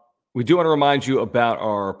 We do want to remind you about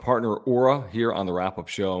our partner, Aura, here on the Wrap-Up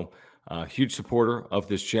Show. Huge supporter of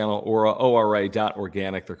this channel, Aura,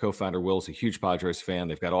 ORA.organic. Their co-founder, Will, is a huge Padres fan.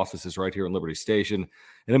 They've got offices right here in Liberty Station.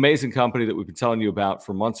 An amazing company that we've been telling you about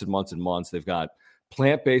for months and months and months. They've got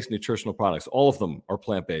plant-based nutritional products. All of them are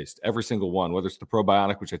plant-based, every single one, whether it's the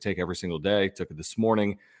probiotic, which I take every single day, took it this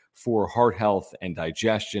morning for heart health and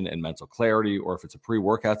digestion and mental clarity, or if it's a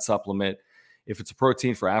pre-workout supplement, if it's a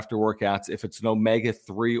protein for after workouts, if it's an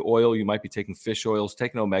omega-3 oil, you might be taking fish oils,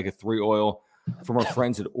 take an omega-3 oil from our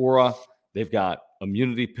friends at Aura. They've got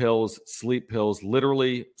immunity pills, sleep pills,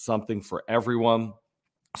 literally something for everyone.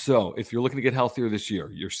 So if you're looking to get healthier this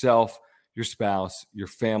year, yourself, your spouse, your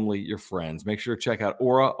family, your friends, make sure to check out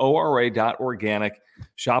Aura, ORA.organic.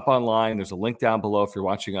 Shop online. There's a link down below if you're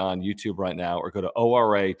watching on YouTube right now, or go to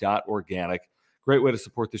ORA.organic. Great way to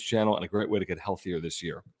support this channel and a great way to get healthier this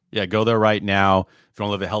year. Yeah, go there right now. If you want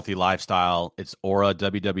to live a healthy lifestyle, it's Aura,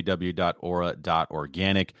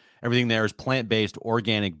 www.aura.organic. Everything there is plant-based,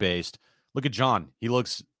 organic-based. Look at John. He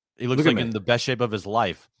looks like in the best shape of his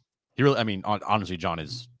life. Honestly,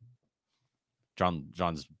 John's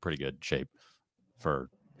pretty good shape for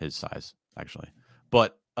his size, actually.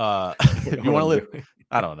 But if you want to live,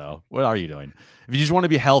 I don't know. What are you doing? If you just want to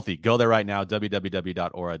be healthy, go there right now,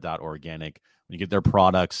 www.aura.organic. When you get their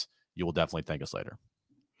products, you will definitely thank us later.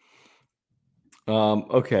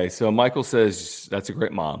 Okay, so Michael says that's a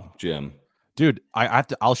great mom, Jim. Dude,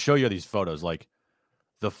 I'll show you these photos. Like,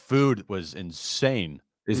 the food was insane.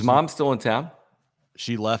 Is mom still in town?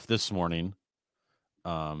 She left this morning.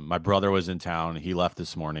 My brother was in town. He left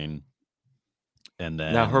this morning. And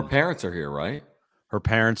then now her parents are here, right? Her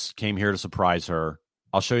parents came here to surprise her.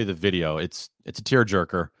 I'll show you the video. It's a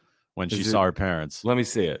tearjerker when she saw her parents. Let me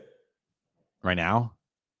see it. Right now?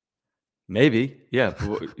 Maybe. Yeah.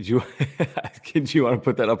 Do you want to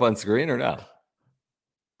put that up on screen or no?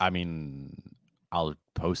 I mean, I'll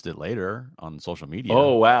post it later on social media.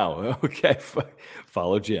 Oh, wow. Okay.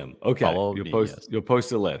 Follow Jim. Okay. You'll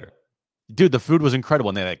post it later. Dude, the food was incredible.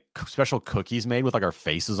 And they had like special cookies made with like our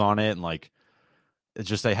faces on it. And like, it's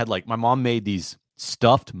just, they had like, my mom made these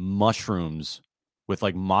stuffed mushrooms with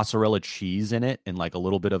like mozzarella cheese in it and like a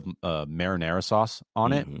little bit of marinara sauce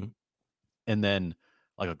on it. And then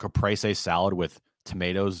like a caprese salad with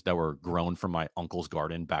tomatoes that were grown from my uncle's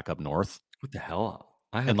garden back up north. What the hell?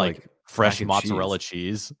 I had and like fresh mozzarella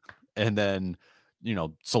cheese. And then,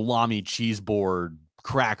 salami, cheese board,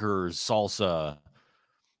 crackers, salsa.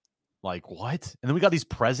 Like, what? And then we got these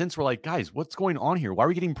presents. We're like, guys, what's going on here? Why are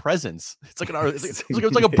we getting presents? It's like it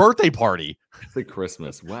was like a birthday party. It's like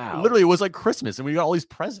Christmas. Wow. Literally, it was like Christmas, and we got all these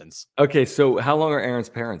presents. Okay, so how long are Aaron's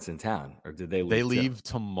parents in town, or did they leave? They leave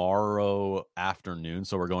tomorrow afternoon,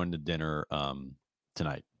 so we're going to dinner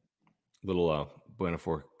tonight. Little Buena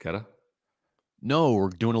Forqueta? No, we're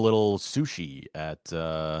doing a little sushi at.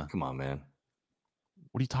 Come on, man.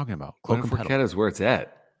 What are you talking about? Buena Forqueta is where it's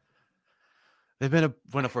at. They've been a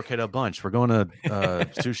Buena Forqueta a bunch. We're going to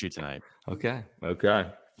sushi tonight. Okay.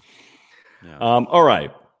 Yeah. All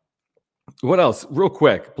right. What else? Real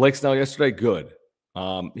quick. Blake Snell yesterday, good.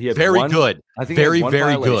 He had very good. I think very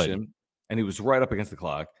good. And he was right up against the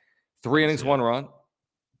clock. 3 innings, 1 run.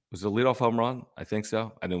 Was it a leadoff home run? I think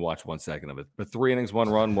so. I didn't watch 1 second of it. But 3 innings, 1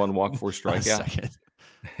 run, 1 walk, 4 strikeout.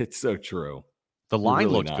 It's so true. The line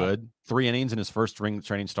looked good. 3 innings in his first spring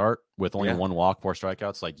training start with only 1 walk, 4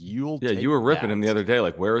 strikeouts. Like, you were ripping him the other day.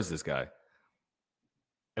 Like, where is this guy?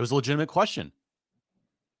 It was a legitimate question.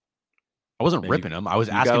 I wasn't ripping him. I was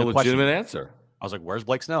asking a legitimate answer. I was like, where's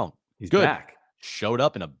Blake Snell? He's good. Back. Showed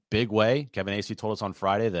up in a big way. Kevin Acee told us on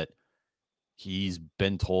Friday that he's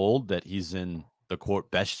been told that he's in the,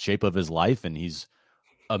 quote, best shape of his life, and he's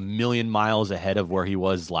a million miles ahead of where he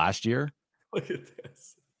was last year. Look at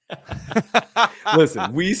this.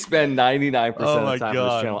 Listen, we spend 99% of the time on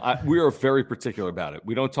this channel. We are very particular about it.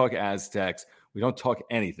 We don't talk Aztecs. We don't talk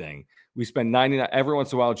anything. We spend 99. Every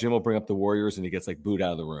once in a while, Jim will bring up the Warriors and he gets like booed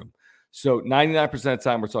out of the room. So 99% of the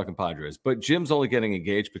time, we're talking Padres. But Jim's only getting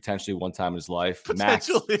engaged potentially 1 time in his life, max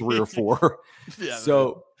 3 or 4. Yeah,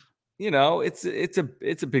 so, it's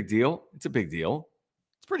a big deal. It's a big deal.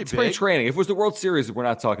 It's pretty big. Spring training. If it was the World Series, we're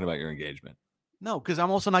not talking about your engagement. No, because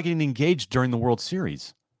I'm also not getting engaged during the World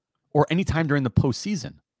Series. Or anytime during the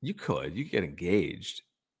postseason. You could get engaged.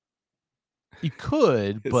 You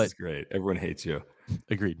could, this but is great. Everyone hates you.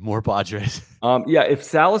 Agreed. More Padres. If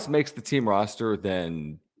Salas makes the team roster,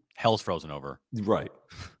 then hell's frozen over. Right.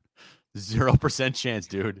 0% chance,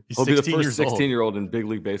 dude. He'll be the first 16-year-old in big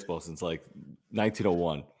league baseball since like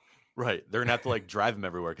 1901. Right. They're gonna have to like drive him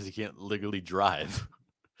everywhere because he can't legally drive.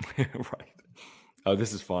 Right. Oh,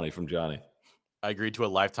 this is funny from Johnny. I agreed to a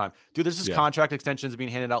lifetime. Dude, there's just contract extensions being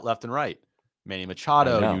handed out left and right. Manny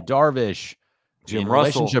Machado, Yu Darvish, Jim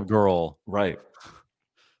Russell. Relationship girl. Right.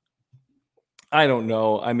 I don't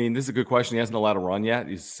know. I mean, this is a good question. He hasn't allowed a run yet.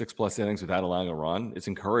 He's 6+ innings without allowing a run. It's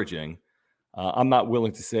encouraging. I'm not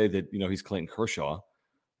willing to say that, he's Clayton Kershaw,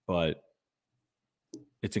 but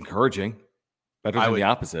it's encouraging. Better than the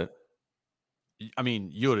opposite. I mean,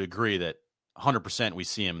 you would agree that 100% we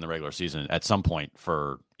see him in the regular season at some point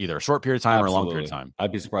for either a short period of time or a long period of time.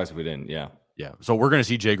 I'd be surprised if we didn't. Yeah. Yeah. So we're going to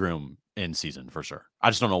see Jay Groom in season for sure. I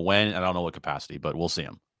just don't know when. I don't know what capacity, but we'll see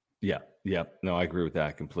him. Yeah. Yeah. No, I agree with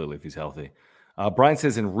that completely if he's healthy. Brian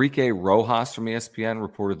says Enrique Rojas from ESPN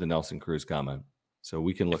reported the Nelson Cruz comment. So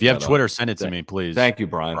we can look. If you have Twitter, send it to me, please. Thank you,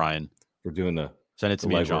 Brian, for doing send it to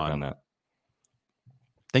me, John. On that.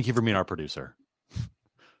 Thank you for being our producer.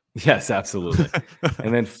 Yes, absolutely.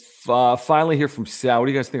 And then finally here from Sal, what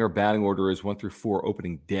do you guys think our batting order is 1 through 4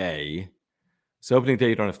 opening day? So opening day,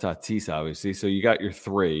 you don't have Tatis, obviously. So you got your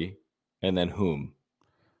 3, and then whom?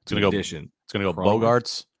 It's going to go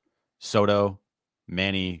Bogarts, Soto,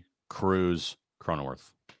 Manny, Cruz,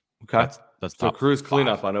 Cronenworth. Okay. That's so Cruz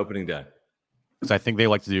cleanup on opening day. Because I think they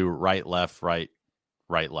like to do right, left, right,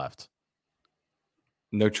 right, left.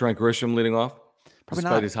 No Trent Grisham leading off? Probably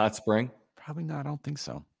despite not. his hot spring? Probably not. I don't think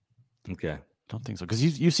so. Okay. Don't think so.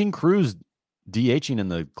 Because you've seen Cruz DHing in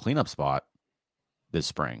the cleanup spot this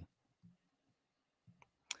spring.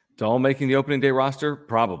 Dahl making the opening day roster?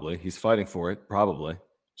 Probably. He's fighting for it. Probably.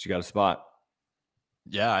 She got a spot.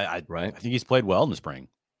 Yeah, I Right. think he's played well in the spring.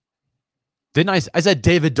 Didn't I said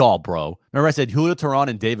David Dahl, bro. Remember I said Julio Teheran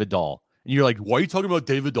and David Dahl. And you're like, why are you talking about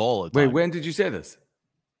David Dahl all the Wait, time? when did you say this?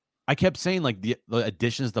 I kept saying like the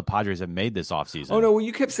additions the Padres have made this offseason. Oh no, well,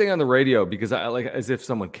 you kept saying on the radio because I like as if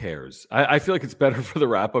someone cares. I feel like it's better for the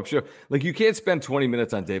wrap-up show. Like you can't spend 20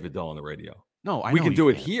 minutes on David Dahl on the radio. No, we know can you do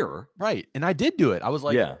it can't. here. Right. And I did do it. I was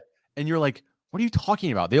like, yeah. And you're like, what are you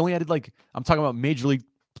talking about? They only added like, I'm talking about major league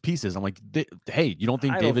pieces. I'm like, hey, you don't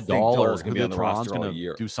think David Dahl or going to be on the roster all going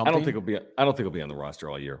year? to do something? I don't think he'll be on the roster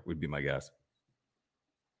all year. Would be my guess.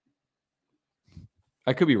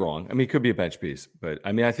 I could be wrong. I mean, he could be a bench piece, but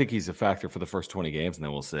I mean, I think he's a factor for the first 20 games, and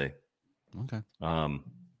then we'll see. Okay.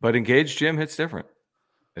 But engaged Jim hits different.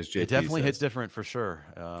 As JT it definitely says. hits different for sure.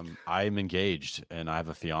 I'm engaged and I have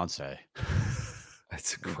a fiance.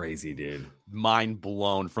 That's crazy, dude. Mind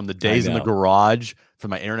blown from the days in the garage, from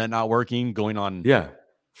my internet not working, going on. Yeah.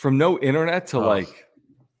 From no internet to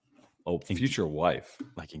future wife.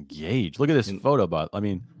 Like engaged. Look at this photo, bud. I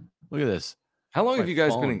mean, look at this. How long That's have you my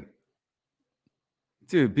guys phone. been?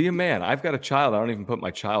 Dude, be a man. I've got a child. I don't even put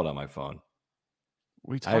my child on my phone.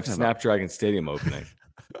 What are you I have talking about? Snapdragon Stadium opening.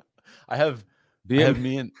 I have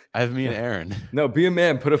me and Aaron. No, be a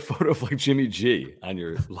man. Put a photo of like Jimmy G on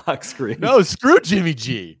your lock screen. No, screw Jimmy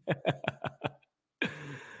G.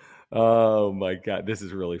 Oh my God, this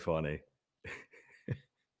is really funny.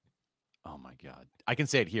 Oh my God, I can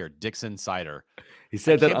say it here. Dixon Cider. He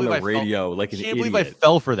said that on the radio like an idiot. I can't believe I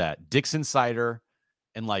fell for that. Dixon Cider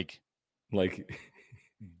and like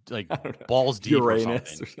balls deep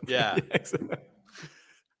Uranus or something. or something. Yeah.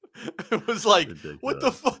 It was like, what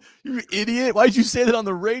the fuck? You idiot. Why'd you say that on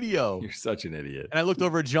the radio? You're such an idiot. And I looked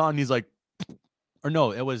over at John and he's like, or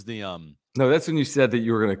no, it was the No, that's when you said that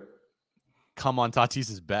you were gonna come on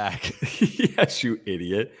Tatis's back. Yes, you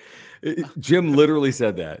idiot. Jim literally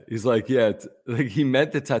said that. He's like, yeah, like he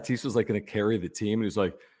meant that Tatis was like gonna carry the team, and he's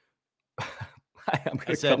like, I'm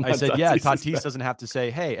gonna I said, yeah, Tatis back. doesn't have to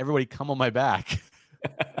say, hey, everybody come on my back.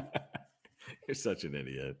 You're such an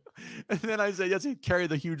idiot. And then I said, yes, he'd carry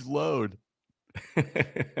the huge load.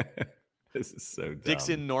 This is so dumb.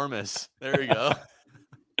 Dixon Normus. There we go.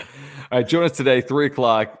 All right, join us today,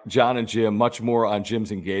 3:00. John and Jim, much more on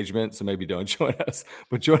Jim's engagement, so maybe don't join us.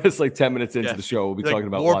 But join us like 10 minutes into the show. We'll be talking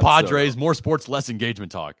about more Juan Padres, Soto. more sports, less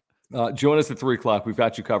engagement talk. Join us at 3:00. We've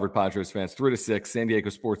got you covered, Padres fans. 3 to 6, San Diego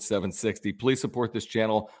Sports 760. Please support this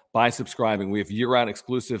channel by subscribing. We have year-round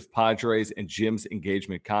exclusive Padres and Jim's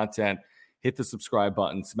engagement content. Hit the subscribe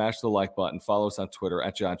button, smash the like button, follow us on Twitter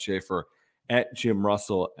at John Schaefer, at Jim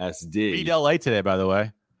Russell SD. Beat LA today, by the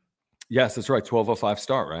way. Yes, that's right. 12:05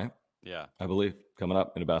 start, right? Yeah. I believe coming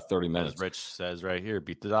up in about 30 minutes. As Rich says right here,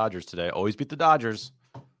 beat the Dodgers today. Always beat the Dodgers.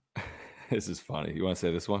 This is funny. You want to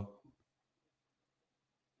say this one?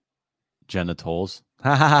 Genitals.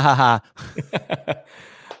 Ha ha ha ha.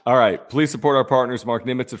 All right. Please support our partners, Mark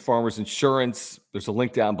Nimitz at Farmers Insurance. There's a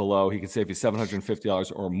link down below. He can save you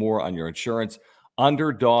 $750 or more on your insurance.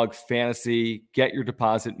 Underdog Fantasy. Get your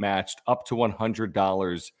deposit matched up to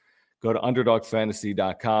 $100. Go to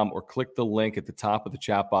underdogfantasy.com or click the link at the top of the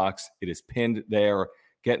chat box. It is pinned there.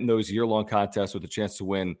 Getting those year-long contests with a chance to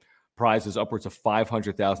win prizes upwards of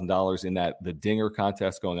 $500,000 in the Dinger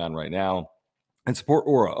contest going on right now. And support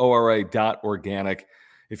Ora, ORA.organic.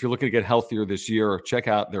 If you're looking to get healthier this year, check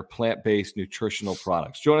out their plant-based nutritional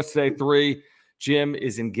products. Join us today, 3. Jim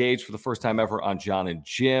is engaged for the first time ever on John and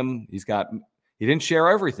Jim. He didn't share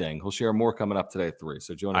everything. He'll share more coming up today at 3.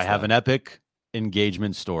 So join us. I have an epic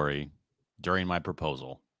engagement story during my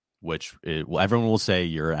proposal, which everyone will say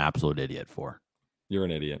you're an absolute idiot for. You're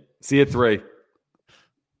an idiot. See you at 3.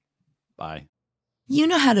 Bye. You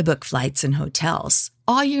know how to book flights and hotels.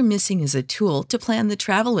 All you're missing is a tool to plan the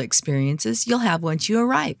travel experiences you'll have once you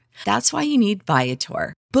arrive. That's why you need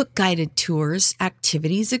Viator. Book guided tours,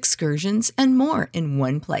 activities, excursions, and more in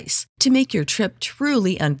one place to make your trip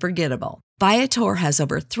truly unforgettable. Viator has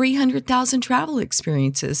over 300,000 travel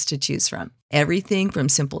experiences to choose from. Everything from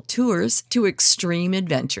simple tours to extreme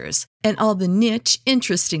adventures and all the niche,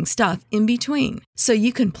 interesting stuff in between. So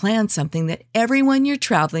you can plan something that everyone you're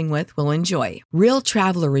traveling with will enjoy. Real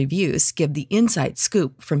traveler reviews give the inside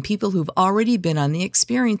scoop from people who've already been on the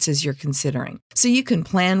experiences you're considering. So you can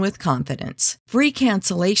plan with confidence. Free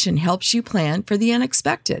cancellation helps you plan for the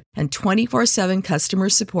unexpected. And 24/7 customer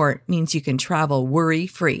support means you can travel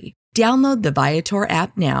worry-free. Download the Viator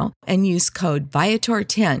app now and use code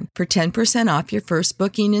Viator10 for 10% off your first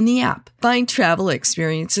booking in the app. Find travel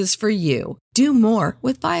experiences for you. Do more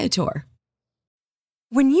with Viator.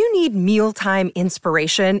 When you need mealtime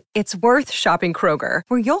inspiration, it's worth shopping Kroger,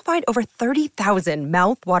 where you'll find over 30,000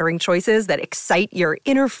 mouth-watering choices that excite your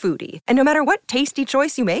inner foodie. And no matter what tasty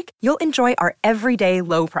choice you make, you'll enjoy our everyday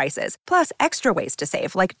low prices, plus extra ways to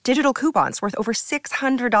save, like digital coupons worth over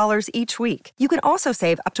 $600 each week. You can also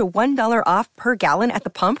save up to $1 off per gallon at the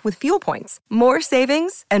pump with fuel points. More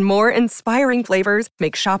savings and more inspiring flavors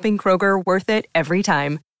make shopping Kroger worth it every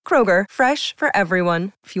time. Kroger, fresh for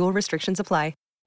everyone. Fuel restrictions apply.